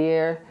time of the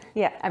year.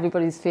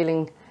 Everybody's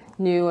feeling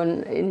new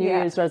and New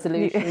Year's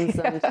resolutions,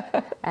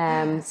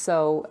 and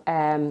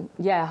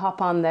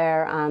hop on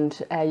there,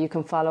 and you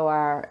can follow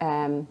our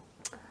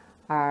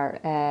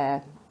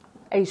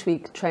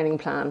 8-week training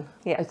plan.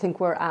 I think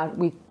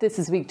this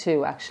is week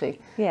 2 actually.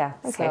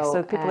 Okay,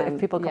 so if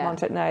people come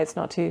onto it now, it's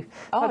not too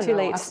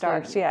late to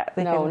start.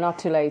 Not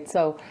too late.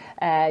 So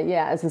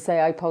as I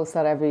say, I post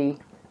that every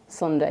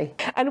Sunday.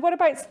 And what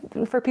about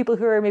for people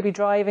who are maybe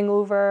driving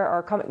over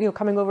or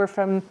coming over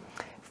from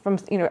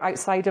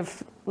outside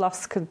of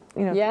Lusk,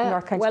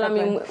 North County?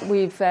 Well,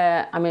 we've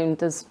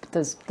there's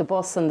the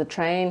bus and the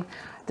train.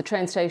 The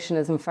train station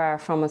isn't far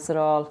from us at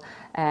all.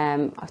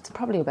 It's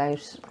probably about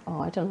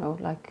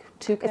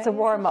 2 km. It's a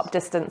warm-up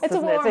distance. It is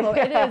a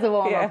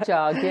warm-up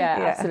jog.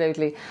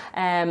 Absolutely.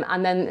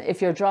 And then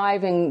if you're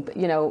driving,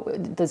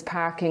 there's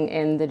parking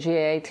in the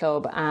GAA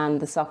club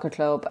and the soccer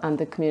club and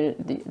the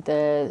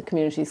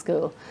community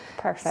school.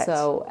 Perfect.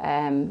 So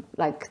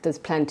there's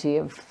plenty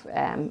of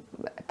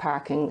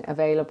parking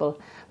available.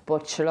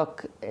 But sure,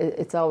 look,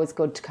 it's always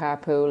good to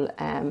carpool.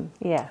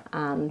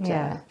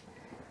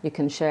 You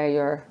can share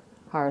your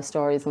horror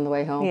stories on the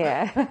way home.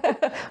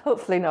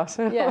 Hopefully not.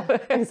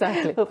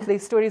 Exactly. Hopefully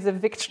stories of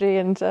victory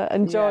and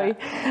joy.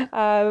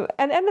 And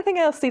anything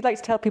else you'd like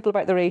to tell people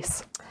about the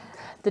race?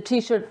 The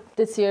T-shirt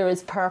this year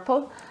is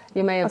purple.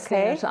 You may have seen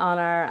it on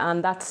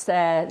and that's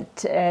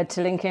to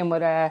link in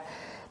with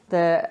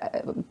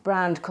the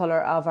brand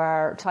colour of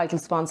our title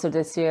sponsor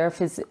this year,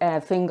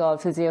 Fingal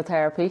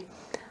Physiotherapy.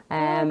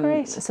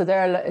 Great. So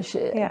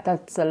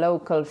that's a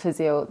local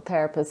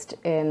physiotherapist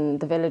in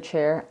the village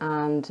here,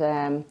 and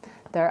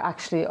they're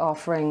actually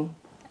offering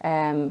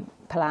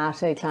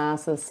Pilates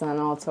classes and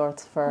all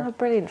sorts for...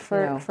 brilliant.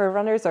 For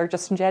runners or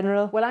just in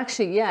general? Well,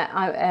 actually,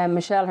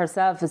 Michelle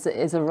herself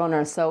is a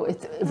runner, so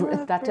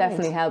that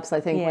definitely helps,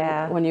 I think,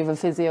 when you have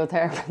a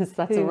physiotherapist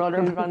that's a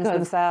runner, who runs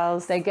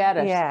themselves. They get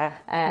it.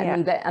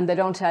 And they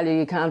don't tell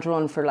you can't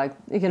run for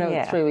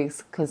 3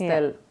 weeks, because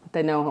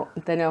they know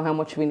how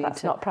much we need.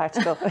 That's not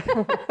practical.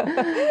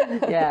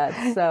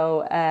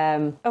 So...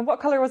 and what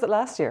colour was it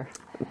last year?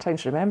 I'm trying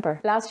to remember.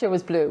 Last year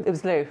was blue. It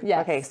was blue?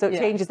 Yes. Okay, so it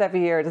changes every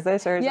year, does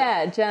it? Or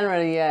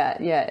generally,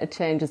 it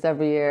changes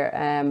every year.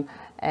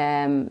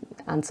 And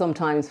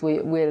sometimes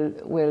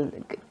we'll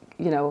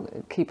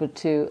keep it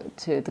to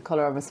the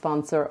colour of a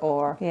sponsor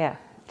or...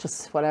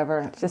 Just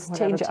whatever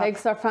change it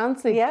takes our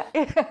fancy.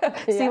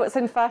 See what's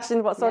in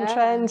fashion, what's on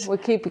trend. We'll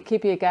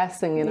keep you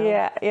guessing,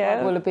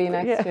 What will it be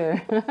next year?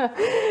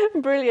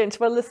 Brilliant.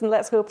 Well, listen,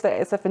 let's hope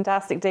that it's a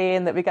fantastic day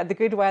and that we get the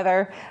good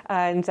weather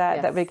and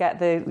that we get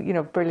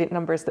the brilliant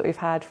numbers that we've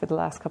had for the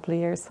last couple of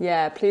years.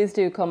 Yeah, please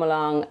do come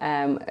along.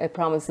 It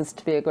promises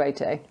to be a great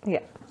day.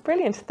 Yeah,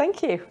 brilliant.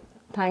 Thank you.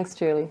 Thanks,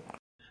 Julie.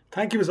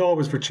 Thank you as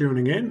always for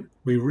tuning in.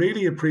 We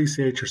really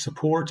appreciate your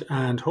support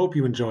and hope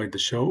you enjoyed the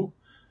show.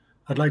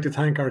 I'd like to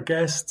thank our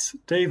guests,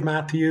 Dave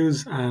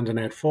Matthews and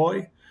Annette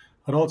Foy.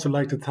 I'd also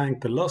like to thank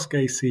the Lusk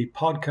AC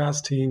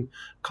podcast team,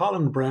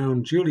 Colin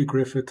Brown, Julie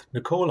Griffith,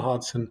 Nicole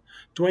Hodson,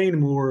 Dwayne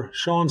Moore,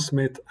 Sean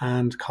Smith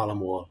and Colin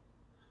Wall.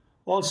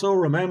 Also,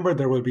 remember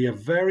there will be a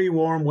very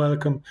warm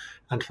welcome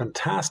and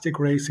fantastic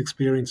race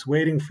experience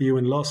waiting for you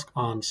in Lusk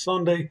on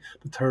Sunday,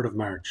 the 3rd of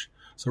March.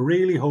 So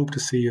really hope to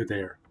see you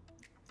there.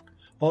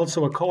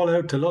 Also, a call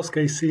out to Lusk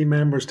AC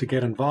members to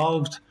get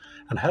involved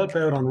and help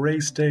out on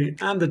race day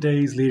and the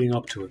days leading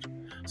up to it.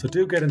 So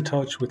do get in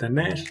touch with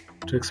Annette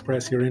to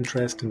express your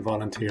interest in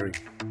volunteering.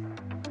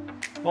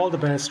 All the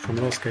best from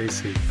Lusk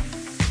AC.